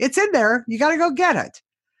getting. It's in there. You got to go get it.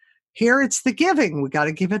 Here it's the giving. We got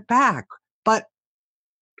to give it back. But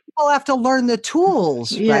people have to learn the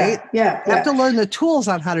tools, right? Yeah. They have to learn the tools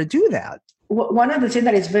on how to do that. One of the things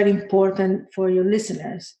that is very important for your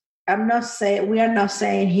listeners, we are not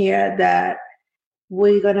saying here that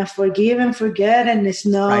we're going to forgive and forget and it's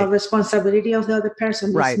no responsibility of the other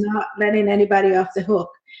person. Right. It's not letting anybody off the hook.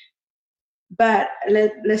 But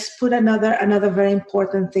let's put another very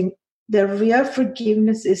important thing. The real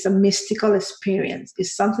forgiveness is a mystical experience.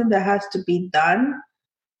 It's something that has to be done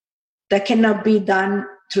that cannot be done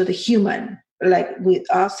through the human, like with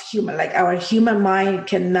us human, like our human mind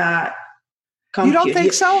cannot compute. You don't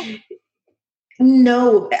think so?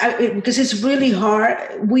 No, because it's really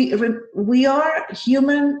hard. We are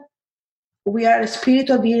human. We are a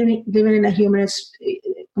spiritual being living in a human.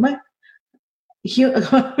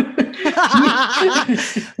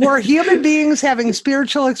 We're human beings having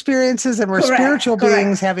spiritual experiences, and we're spiritual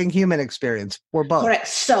beings having human experience. We're both. Correct.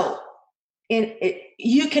 So,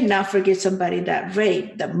 you cannot forgive somebody that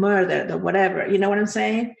raped, that murdered, the whatever. You know what I'm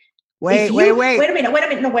saying? Wait a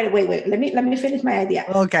minute. No, wait. Let me finish my idea.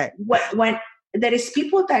 Okay. When there is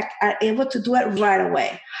people that are able to do it right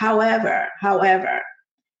away. However,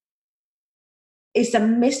 it's a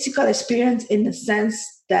mystical experience in the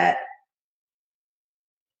sense that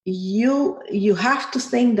you have to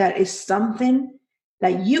think that it's something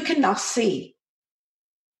that you cannot see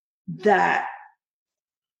that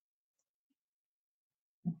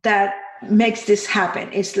makes this happen.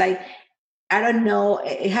 It's like, I don't know.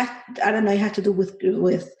 It has to do with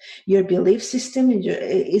your belief system.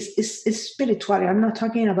 It's spirituality. I'm not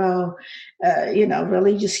talking about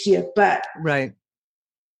religious here, but right.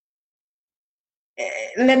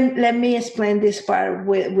 Let me explain this part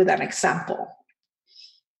with an example.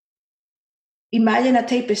 Imagine a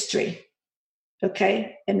tapestry,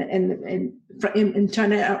 okay, and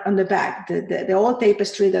turn it on the back, the old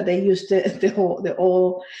tapestry that they used the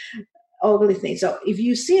old ugly thing. So if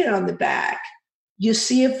you see it on the back, you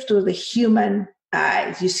see it through the human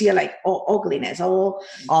eyes. You see it like all ugliness, all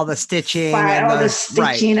the stitching, all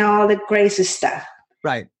the crazy stuff.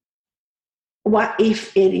 Right. What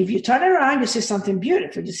if you turn it around, you see something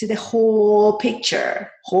beautiful. You see the whole picture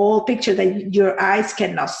that your eyes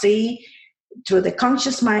cannot see. Through the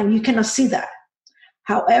conscious mind, you cannot see that.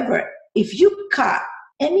 However, if you cut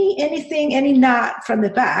any knot from the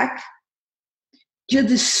back, you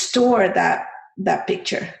distort that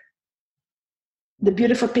picture. The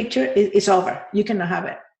beautiful picture is over. You cannot have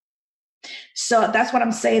it. So that's what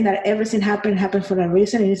I'm saying, that everything happened for a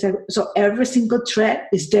reason. And so every single thread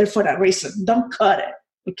is there for a reason. Don't cut it,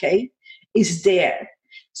 okay? It's there.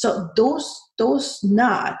 So those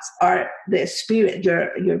knots are the experience,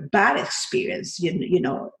 your bad experience, you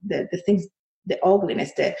know, the things, the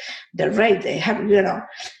ugliness, the rape they have, you know.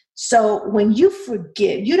 So when you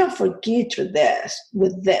forgive, you don't forgive through this,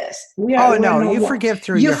 with this. You forgive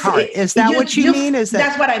through your heart. Is that what you mean? Is that?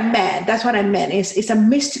 That's what I meant. That's what I meant. It's a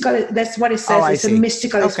mystical, that's what it says. It's a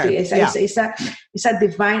mystical experience. Yeah. It's a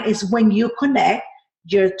divine, it's when you connect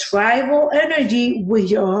your tribal energy with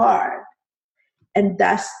your heart. And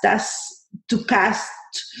that's to pass.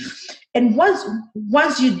 And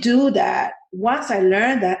once you do that, once I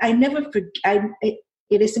learned that, I never forget.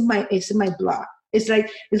 It's in my blood. It's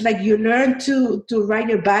like you learn to ride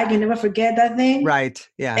your bike. You never forget that thing. Right.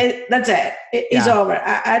 Yeah. That's it. It's over.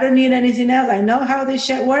 I don't need anything else. I know how this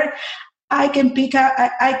shit works. I can pick out.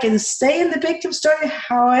 I can stay in the victim story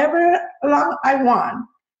however long I want.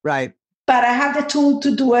 Right. But I have the tool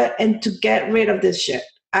to do it and to get rid of this shit.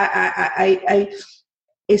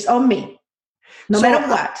 It's on me, no matter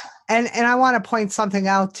what. And I want to point something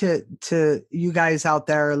out to you guys out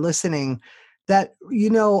there listening, that, you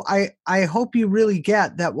know, I hope you really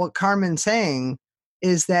get that what Carmen's saying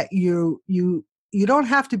is that you don't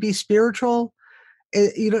have to be spiritual.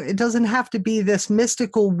 It doesn't have to be this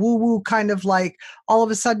mystical woo-woo kind of like all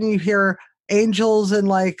of a sudden you hear angels and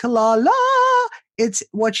like la la. It's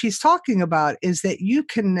what she's talking about is that you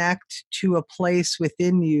connect to a place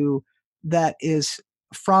within you that is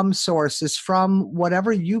from source, is from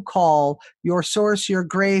whatever you call your source, your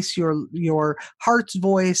grace, your heart's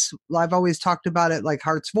voice. I've always talked about it like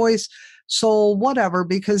heart's voice, soul, whatever,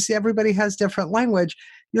 because everybody has different language.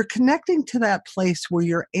 You're connecting to that place where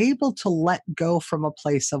you're able to let go from a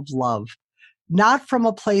place of love, not from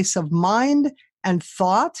a place of mind and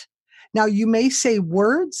thought. Now, you may say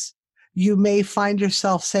words, you may find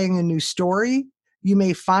yourself saying a new story, you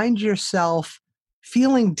may find yourself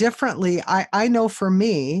feeling differently. I know for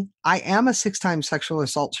me, I am a 6-time sexual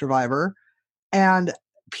assault survivor, and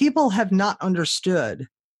people have not understood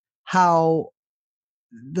how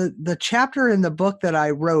the chapter in the book that I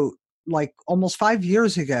wrote like almost 5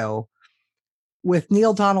 years ago with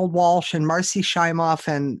Neil Donald Walsh and Marcy Shimoff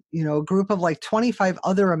and, you know, a group of like 25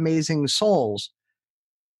 other amazing souls.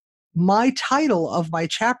 My title of my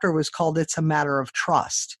chapter was called It's a Matter of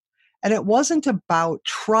Trust. And it wasn't about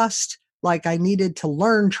trust like I needed to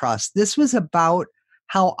learn trust. This was about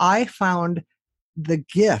how I found the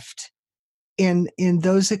gift in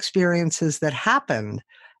those experiences that happened,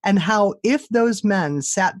 and how if those men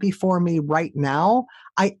sat before me right now,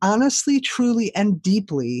 I honestly, truly, and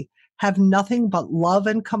deeply have nothing but love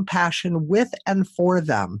and compassion with and for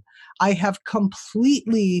them. I have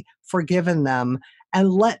completely forgiven them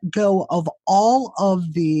and let go of all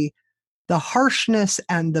of the harshness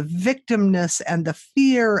and the victimness and the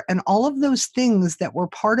fear and all of those things that were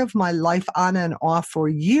part of my life on and off for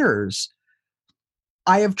years.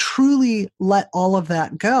 I have truly let all of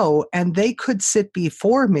that go, and they could sit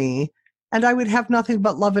before me and I would have nothing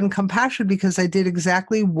but love and compassion because I did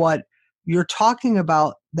exactly what you're talking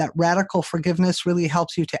about, that radical forgiveness really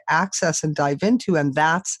helps you to access and dive into, and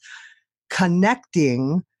that's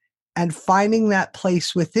connecting and finding that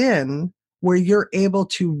place within where you're able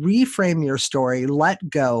to reframe your story, let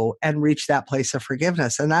go, and reach that place of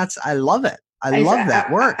forgiveness. And I love it. I love that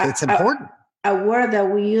work. It's important. A word that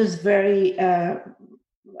we use very a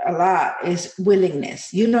lot is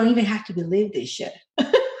willingness. You don't even have to believe this shit.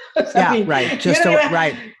 Right.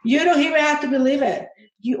 Right. You don't even have to believe it.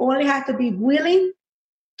 You only have to be willing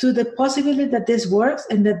to the possibility that this works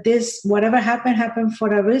and that this, whatever happened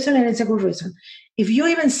for a reason, and it's a good reason. If you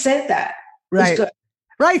even said that, right. It's good.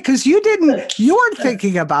 Right, because you weren't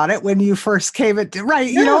thinking about it when you first came into,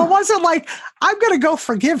 right? No. You know, it wasn't like, I'm going to go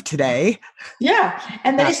forgive today. Yeah,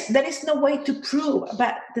 and there is no way to prove.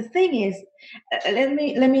 But the thing is, let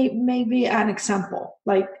me maybe an example.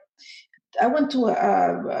 Like, I went to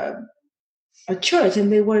a church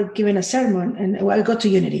and they were giving a sermon, and I go to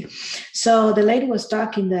Unity. So the lady was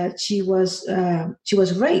talking that she was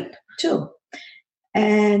raped too.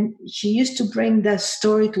 And she used to bring that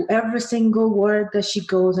story to every single word that she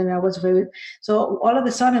goes. And I was so all of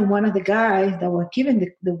a sudden, one of the guys that were giving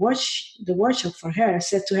the worship for her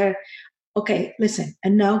said to her, okay, listen,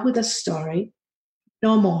 enough with the story,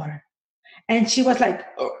 no more. And she was like,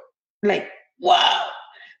 wow,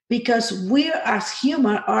 because we as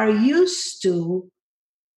human are used to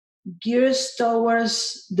gears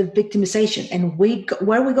towards the victimization, and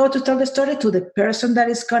where we go to tell the story to the person that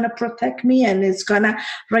is going to protect me and is going to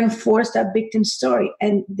reinforce that victim story.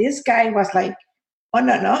 And this guy was like, oh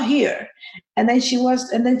no, not here. And then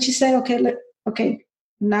she said, okay,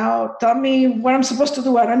 now tell me what I'm supposed to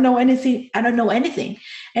do. I don't know anything.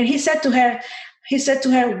 And he said to her,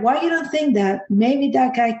 why you don't think that maybe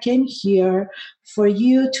that guy came here for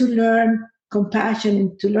you to learn compassion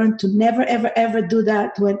and to learn to never, ever, ever do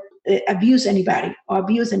that, when abuse anybody or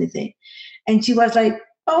abuse anything. And she was like,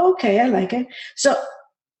 oh, okay, I like it. So,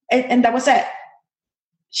 and that was it.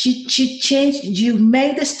 She changed. You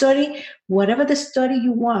make the story, whatever the story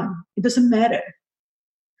you want. It doesn't matter.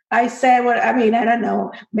 I said, well, I mean, I don't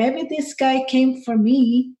know. Maybe this guy came for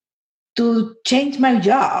me to change my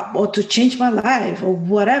job or to change my life or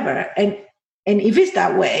whatever. And if it's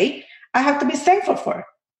that way, I have to be thankful for it.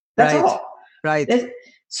 That's all. Right.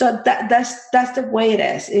 So that's the way it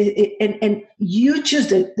is. And you choose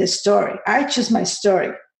the story. I choose my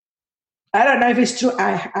story. I don't know if it's true.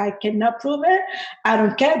 I cannot prove it. I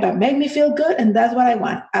don't care, but make me feel good, and that's what I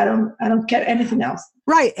want. I don't care anything else.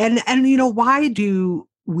 Right. And why do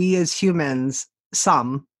we as humans,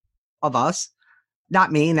 some of us,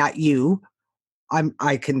 not me, not you,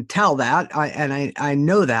 I can tell that, I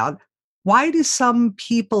know that. Why do some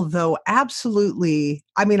people, though, absolutely,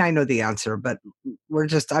 I mean, I know the answer, but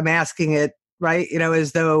I'm asking it, right?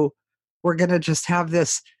 As though we're going to just have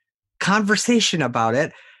this conversation about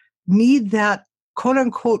it, need that quote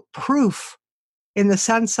unquote proof, in the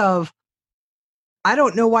sense of, I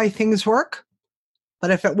don't know why things work,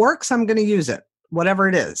 but if it works, I'm going to use it, whatever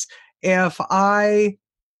it is. If I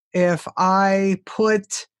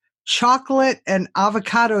put chocolate and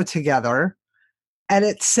avocado together and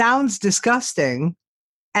it sounds disgusting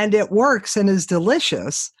and it works and is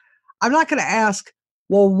delicious, I'm not going to ask,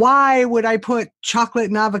 well, why would I put chocolate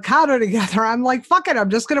and avocado together? I'm like, fuck it, I'm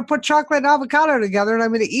just going to put chocolate and avocado together and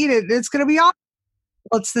I'm going to eat it. And it's going to be awesome.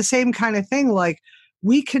 Well, it's the same kind of thing. Like,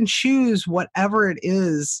 we can choose whatever it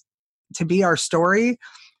is to be our story.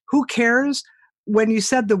 Who cares? When you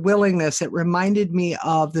said the willingness, it reminded me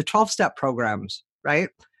of the 12-step programs, right?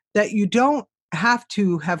 That you don't have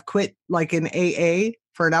to have quit, like in AA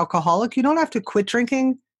for an alcoholic. You don't have to quit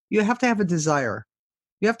drinking. You have to have a desire.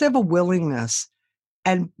 You have to have a willingness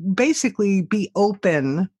and basically be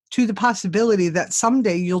open to the possibility that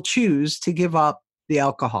someday you'll choose to give up the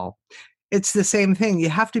alcohol. It's the same thing. You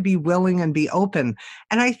have to be willing and be open.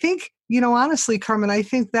 And I think, honestly, Carmen, I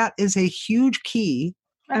think that is a huge key.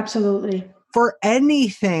 Absolutely. For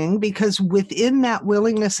anything, because within that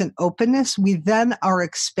willingness and openness, we then are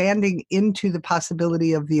expanding into the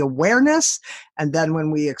possibility of the awareness. And then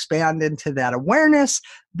when we expand into that awareness,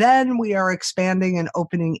 then we are expanding and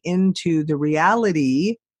opening into the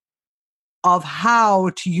reality of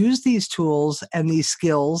how to use these tools and these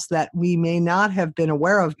skills that we may not have been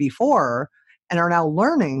aware of before and are now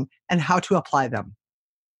learning, and how to apply them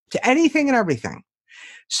to anything and everything.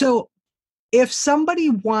 So if somebody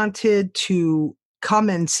wanted to come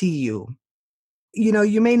and see you,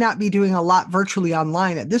 you may not be doing a lot virtually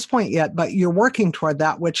online at this point yet, but you're working toward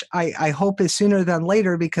that, which I hope is sooner than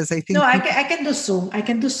later, because I think... No, I can do Zoom. I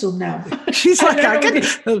can do Zoom now. She's like, I can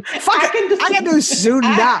do Zoom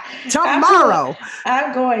now. Tomorrow.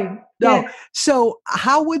 I'm going. No. Yeah. So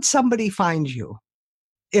how would somebody find you?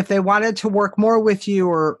 If they wanted to work more with you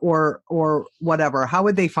or whatever, how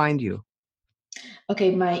would they find you?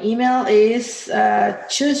 Okay, my email is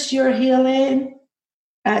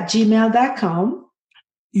chooseyourhealing@gmail.com.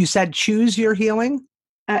 You said choose your healing?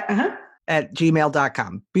 Uh-huh. At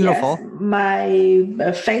gmail.com. Beautiful. Yes. My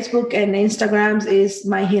Facebook and Instagrams is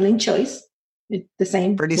My Healing Choice. It's the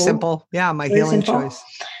same. Pretty simple. Yeah, My Healing Choice.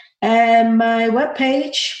 And my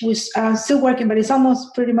webpage, which I'm still working, but it's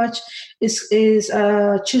almost pretty much, is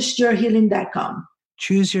chooseyourhealing.com.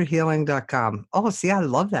 Chooseyourhealing.com. Oh, see, I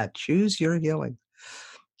love that. Choose Your Healing.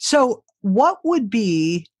 So what would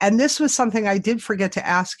be, and this was something I did forget to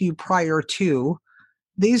ask you prior to,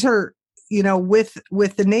 these are,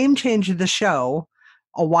 with the name change of the show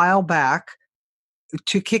a while back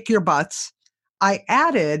to Kick Your Butts, I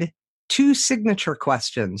added 2 signature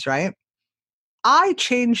questions, right? I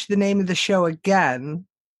changed the name of the show again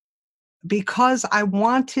because I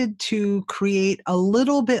wanted to create a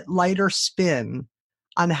little bit lighter spin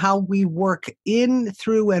on how we work in,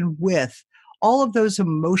 through, and with all of those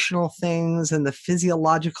emotional things and the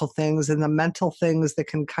physiological things and the mental things that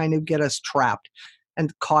can kind of get us trapped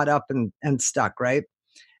and caught up and stuck, right?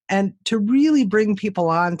 And to really bring people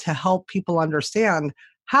on to help people understand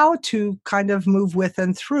how to kind of move with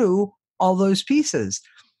and through all those pieces.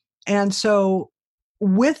 And so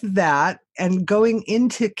with that and going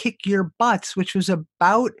into Kick Your Butts, which was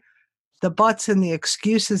about the butts and the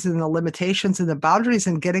excuses and the limitations and the boundaries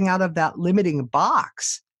and getting out of that limiting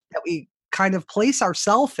box that we kind of place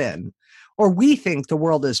ourselves in, or we think the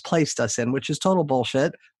world has placed us in, which is total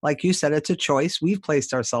bullshit. Like you said, it's a choice. We've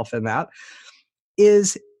placed ourselves in that.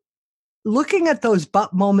 Is looking at those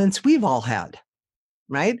butt moments we've all had,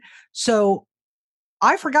 right? So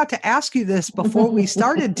I forgot to ask you this before we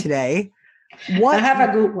started today. I have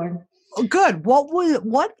a good one. Good.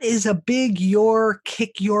 What is a big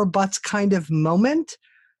kick your butts kind of moment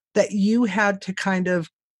that you had to kind of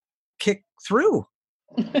kick through?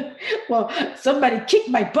 Well, somebody kicked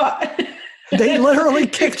my butt. They literally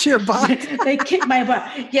kicked your butt. They kicked my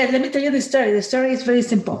butt. Yeah, let me tell you the story. The story is very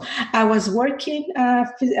simple. I was working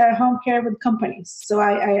home care with companies, so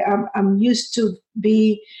I'm used to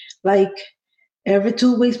be like every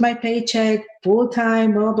 2 weeks my paycheck, full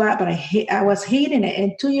time, blah blah. But I was hating it.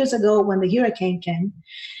 And 2 years ago, when the hurricane came,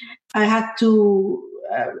 I had to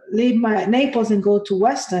leave my Naples and go to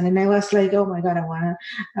Weston, and I was like, oh my God, I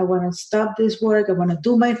wanna stop this work. I wanna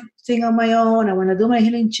do my thing on my own. I wanna do my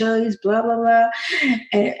healing choice, blah blah blah.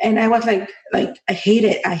 And I was like I hate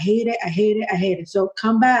it. So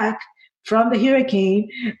come back from the hurricane,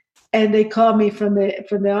 and they called me from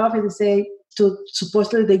the office and say to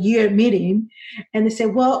supposedly the year meeting, and they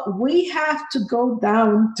said, well, we have to go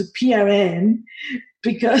down to PRN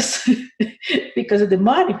because of the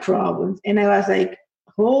money problems. And I was like,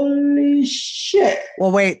 holy shit.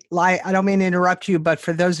 Well, wait, I don't mean to interrupt you, but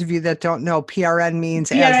for those of you that don't know, PRN means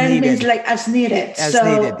PRN as needed. means like as needed. As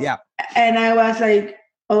needed, yeah. And I was like,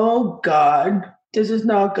 oh God, this is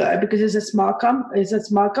not good, because it's a small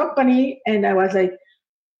company. And I was like,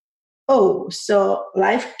 oh, so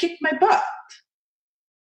life kicked my butt.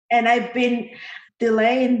 And I've been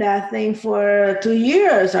delaying that thing for 2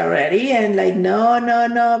 years already. And like, no,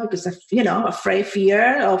 because of,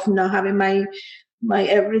 fear of not having my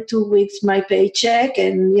every 2 weeks, my paycheck,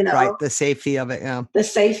 and, right, the safety of it. Yeah. The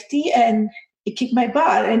safety, and it kicked my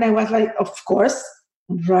butt. And I was like, of course,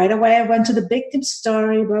 right away, I went to the victim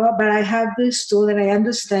story, blah, blah, but I have this tool and I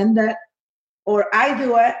understand that, or I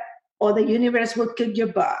do it, or the universe will kick your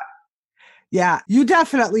butt. Yeah, you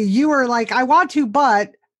were like, I want to,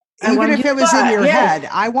 but even if it was in your head,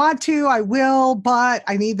 I want to, I will, but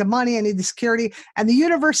I need the money, I need the security. And the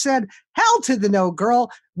universe said, hell to the no,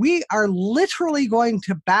 girl. We are literally going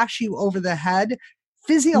to bash you over the head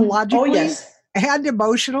physiologically and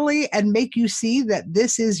emotionally and make you see that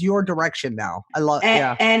this is your direction now. I love it.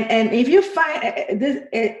 And if you find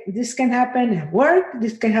this can happen at work,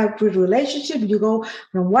 this can happen with relationship. You go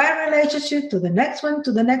from one relationship to the next one,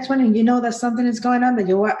 and you know that something is going on that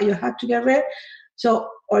you have to get rid. So,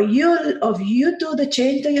 or you do the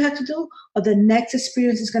change that you have to do, or the next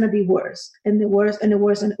experience is going to be worse and the worse and the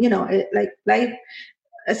worse. And it's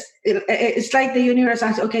like the universe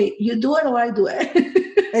asks, okay, you do it or I do it.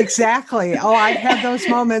 Exactly. Oh, I've had those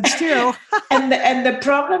moments too. and the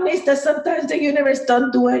problem is that sometimes the universe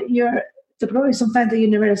don't do it. The problem is sometimes the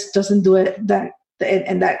universe doesn't do it that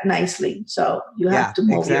nicely. So you have to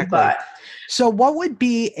move your butt. So what would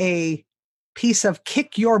be a piece of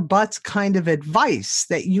kick your butts kind of advice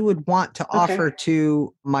that you would want to offer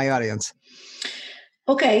to my audience?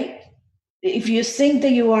 Okay. If you think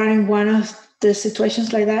that you are in one of the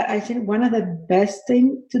situations like that, I think one of the best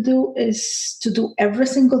things to do is to do every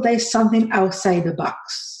single day something outside the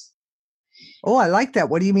box. Oh, I like that.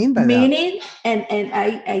 What do you mean by that? Meaning, and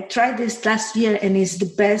I tried this last year, and it's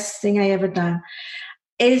the best thing I ever done,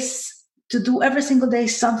 is to do every single day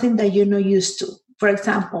something that you're not used to. For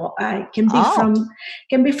example, I can be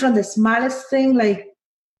from the smallest thing, like,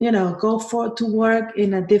 go to work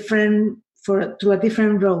in a different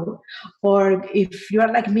road. Or if you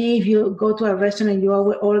are like me, if you go to a restaurant and you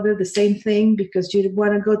order the same thing because you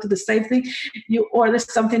want to go to the same thing, you order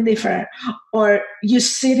something different, or you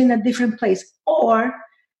sit in a different place. Or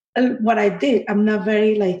what I did, I'm not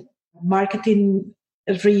very like marketing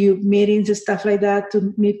meetings and stuff like that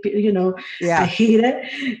to meet, I hate it.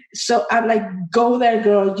 So I'm like, go there,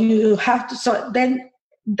 girl. You have to. So then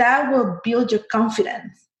that will build your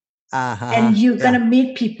confidence. And you're going to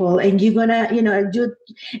meet people, and you're going to,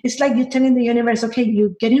 it's like you're telling the universe, okay,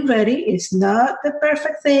 you're getting ready. It's not the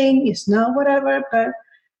perfect thing. It's not whatever, but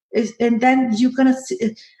and then you're going to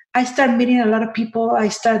I start meeting a lot of people. I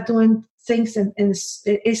start doing things, and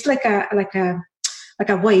it's like a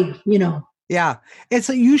wave, Yeah. It's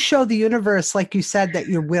like you show the universe, like you said, that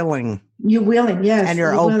you're willing. You're willing, yes. And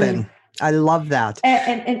you're open. Willing. I love that.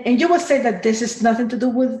 And you will say that this is nothing to do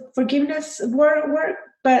with forgiveness work.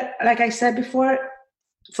 But like I said before,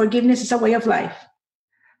 forgiveness is a way of life.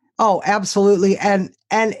 Oh, absolutely. And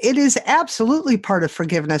it is absolutely part of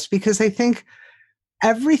forgiveness, because I think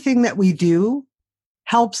everything that we do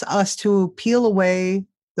helps us to peel away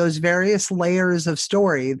those various layers of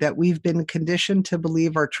story that we've been conditioned to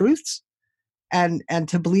believe are truths and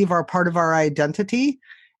to believe are part of our identity.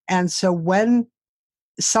 And so when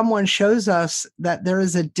someone shows us that there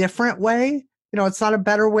is a different way, it's not a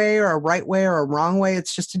better way or a right way or a wrong way,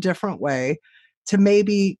 it's just a different way to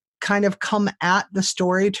maybe kind of come at the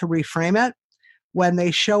story to reframe it. When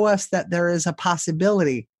they show us that there is a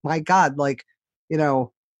possibility, my God, like,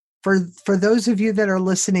 for those of you that are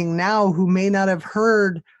listening now who may not have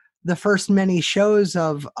heard the first many shows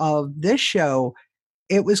of this show,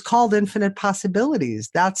 it was called Infinite Possibilities.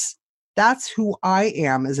 That's who I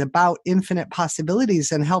am, is about infinite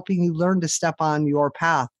possibilities and helping you learn to step on your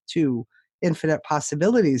path to infinite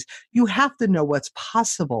possibilities. You have to know what's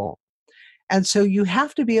possible. And so you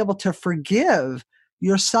have to be able to forgive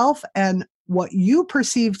yourself and what you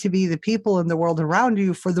perceive to be the people in the world around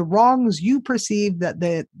you for the wrongs you perceive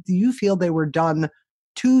that you feel they were done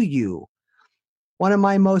to you. One of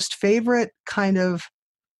my most favorite kind of,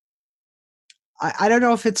 I don't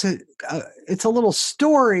know if it's a little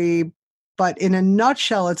story, but in a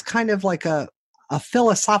nutshell, it's kind of like a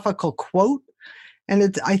philosophical quote.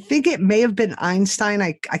 And I think it may have been Einstein.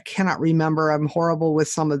 I cannot remember. I'm horrible with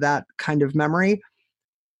some of that kind of memory.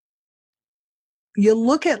 You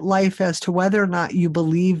look at life as to whether or not you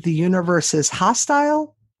believe the universe is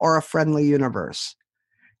hostile or a friendly universe.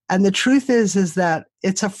 And the truth is that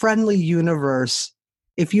it's a friendly universe.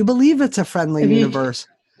 If you believe it's a friendly universe,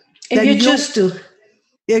 if you choose to.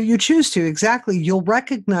 If you choose to, exactly, you'll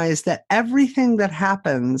recognize that everything that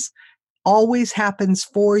happens always happens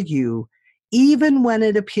for you. Even when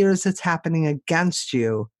it appears it's happening against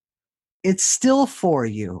you, it's still for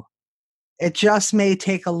you. It just may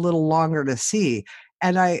take a little longer to see.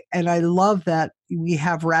 And I love that we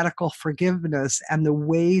have radical forgiveness, and the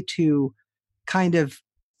way to kind of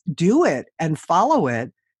do it and follow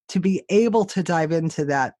it to be able to dive into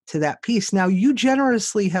that piece. Now, you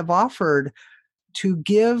generously have offered to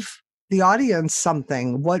give the audience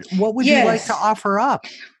something. What would you like to offer up?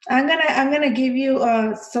 I'm gonna give you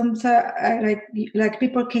some like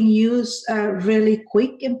people can use really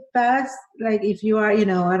quick and fast. Like if you are, I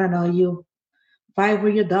don't know, you fight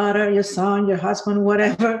with your daughter, your son, your husband,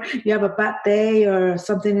 whatever. You have a bad day or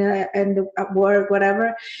something at work,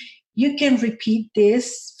 whatever. You can repeat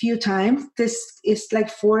this few times. This is like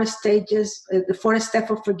 4 stages. The 4th step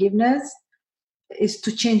of forgiveness is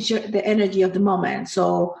to change the energy of the moment.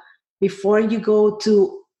 So before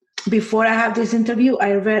I have this interview,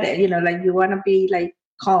 I read it, like you want to be like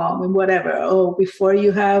calm and whatever. Or before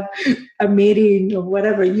you have a meeting or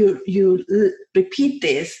whatever, you repeat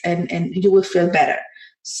this and you will feel better.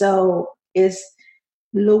 So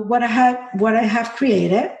look what I have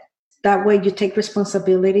created. That way you take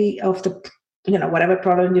responsibility of the, whatever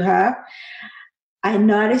problem you have. I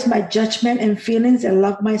notice my judgment and feelings and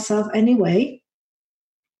love myself anyway.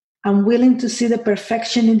 I'm willing to see the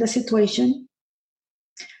perfection in the situation.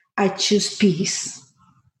 I choose peace.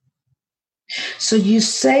 So you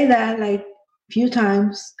say that like a few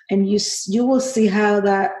times, and you will see how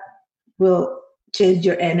that will change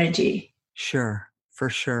your energy. Sure, for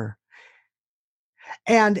sure.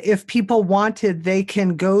 And if people wanted, they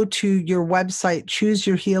can go to your website,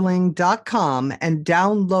 chooseyourhealing.com, and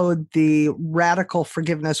download the Radical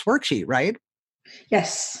Forgiveness Worksheet, right?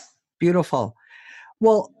 Yes. Beautiful.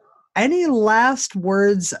 Well, any last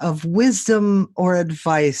words of wisdom or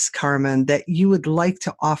advice, Carmen, that you would like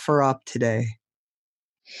to offer up today?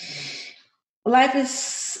 Life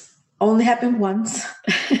is only happen once.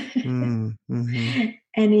 Mm-hmm.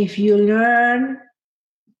 And if you learn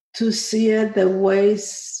to see it the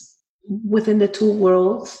ways within the two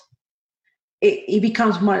worlds, it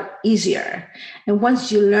becomes more easier. And once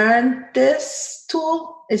you learn this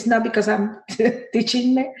tool, it's not because I'm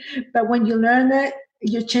teaching it, but when you learn it,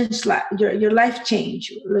 you change your life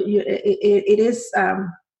change. It is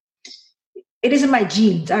in my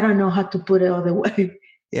genes. I don't know how to put it other way.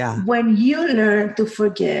 Yeah. When you learn to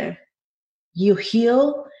forgive, you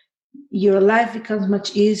heal. Your life becomes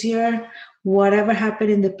much easier. Whatever happened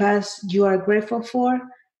in the past, you are grateful for,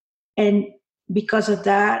 and because of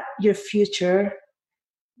that, your future,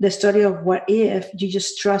 the story of what if, you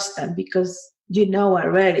just trust them because you know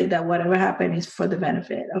already that whatever happened is for the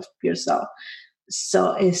benefit of yourself.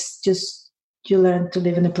 So it's just, you learn to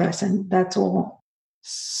live in the present. That's all.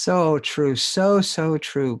 So true. So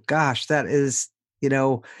true. Gosh, that is,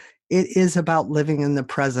 it is about living in the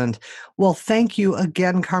present. Well, thank you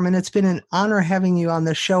again, Carmen. It's been an honor having you on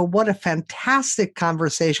the show. What a fantastic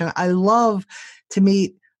conversation. I love to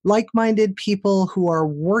meet like-minded people who are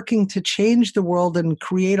working to change the world and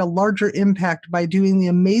create a larger impact by doing the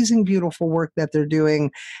amazing, beautiful work that they're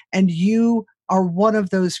doing. And you are one of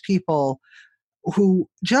those people who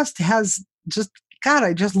God,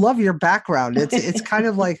 I just love your background. It's kind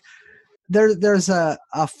of like there's a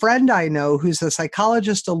friend I know who's a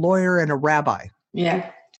psychologist, a lawyer, and a rabbi. Yeah.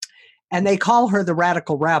 And they call her the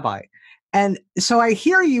radical rabbi. And so I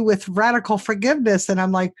hear you with radical forgiveness, and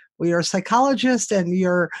I'm like, well, you're a psychologist and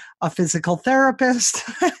you're a physical therapist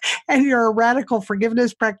and you're a radical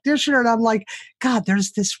forgiveness practitioner. And I'm like, God,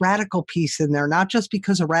 there's this radical piece in there, not just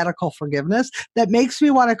because of radical forgiveness, that makes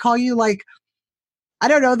me want to call you, like, I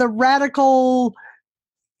don't know, the radical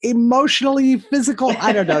emotionally physical,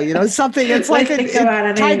 I don't know, something. It's like it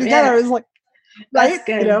tied together. Yeah. It's like, right?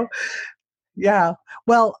 Yeah.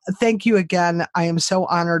 Well, thank you again. I am so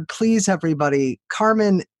honored. Please, everybody,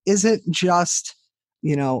 Carmen isn't just,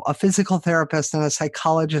 a physical therapist and a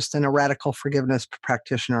psychologist and a radical forgiveness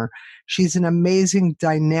practitioner. She's an amazing,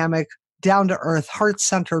 dynamic, down-to-earth,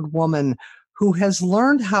 heart-centered woman who has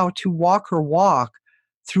learned how to walk her walk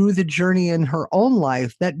through the journey in her own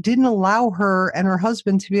life that didn't allow her and her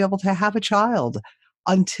husband to be able to have a child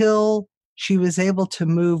until she was able to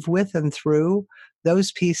move with and through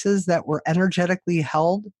those pieces that were energetically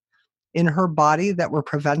held in her body that were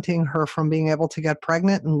preventing her from being able to get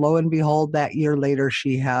pregnant. And lo and behold, that year later,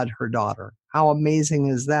 she had her daughter. How amazing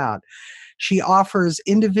is that? She offers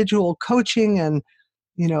individual coaching and,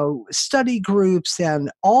 study groups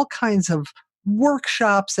and all kinds of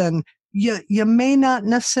workshops. And you may not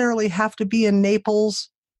necessarily have to be in Naples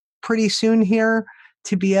pretty soon here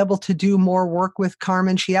to be able to do more work with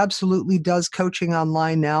Carmen. She absolutely does coaching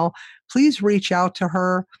online now. Please reach out to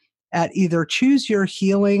her at either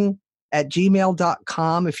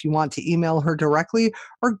chooseyourhealing@gmail.com if you want to email her directly,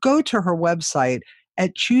 or go to her website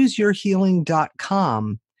at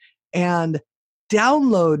chooseyourhealing.com and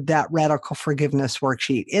download that radical forgiveness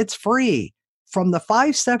worksheet. It's free. From the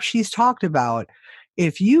 5 steps she's talked about,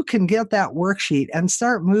 if you can get that worksheet and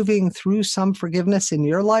start moving through some forgiveness in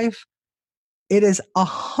your life, it is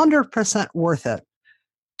 100% worth it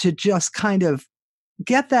to just kind of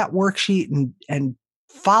get that worksheet and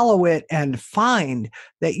follow it and find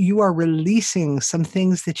that you are releasing some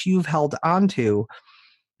things that you've held onto.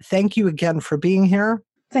 Thank you again for being here.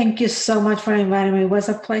 Thank you so much for inviting me. It was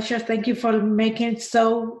a pleasure. Thank you for making it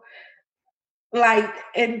so light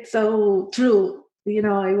and so true.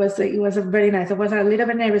 It was a very nice. I was a little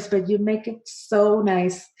bit nervous, but you make it so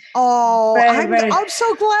nice. Oh, I'm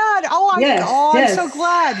so glad. I'm so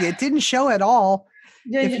glad. It didn't show at all.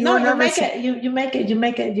 Yeah, you make it. You make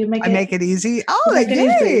it. I make it easy. Oh, I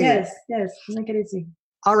did. Yes, make it easy.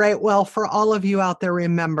 All right. Well, for all of you out there,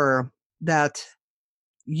 remember that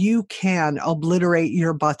you can obliterate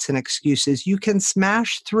your butts and excuses. You can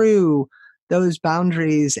smash through those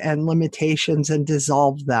boundaries and limitations and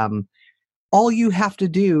dissolve them. All you have to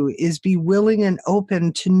do is be willing and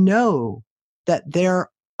open to know that there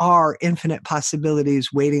are infinite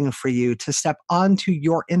possibilities waiting for you to step onto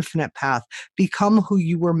your infinite path, become who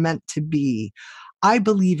you were meant to be. I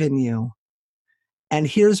believe in you. And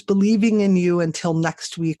here's believing in you until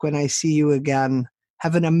next week when I see you again.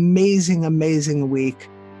 Have an amazing, amazing week.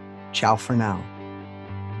 Ciao for now.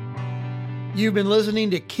 You've been listening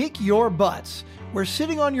to Kick Your Butts, where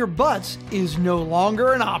sitting on your butts is no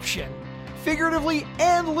longer an option, figuratively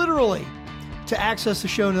and literally. To access the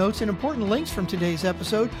show notes and important links from today's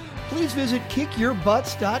episode, please visit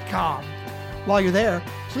kickyourbutts.com. While you're there,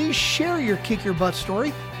 please share your Kick Your Butt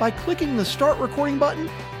story by clicking the Start Recording button.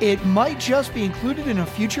 It might just be included in a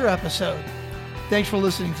future episode. Thanks for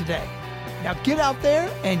listening today. Now get out there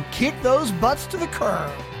and kick those butts to the curb.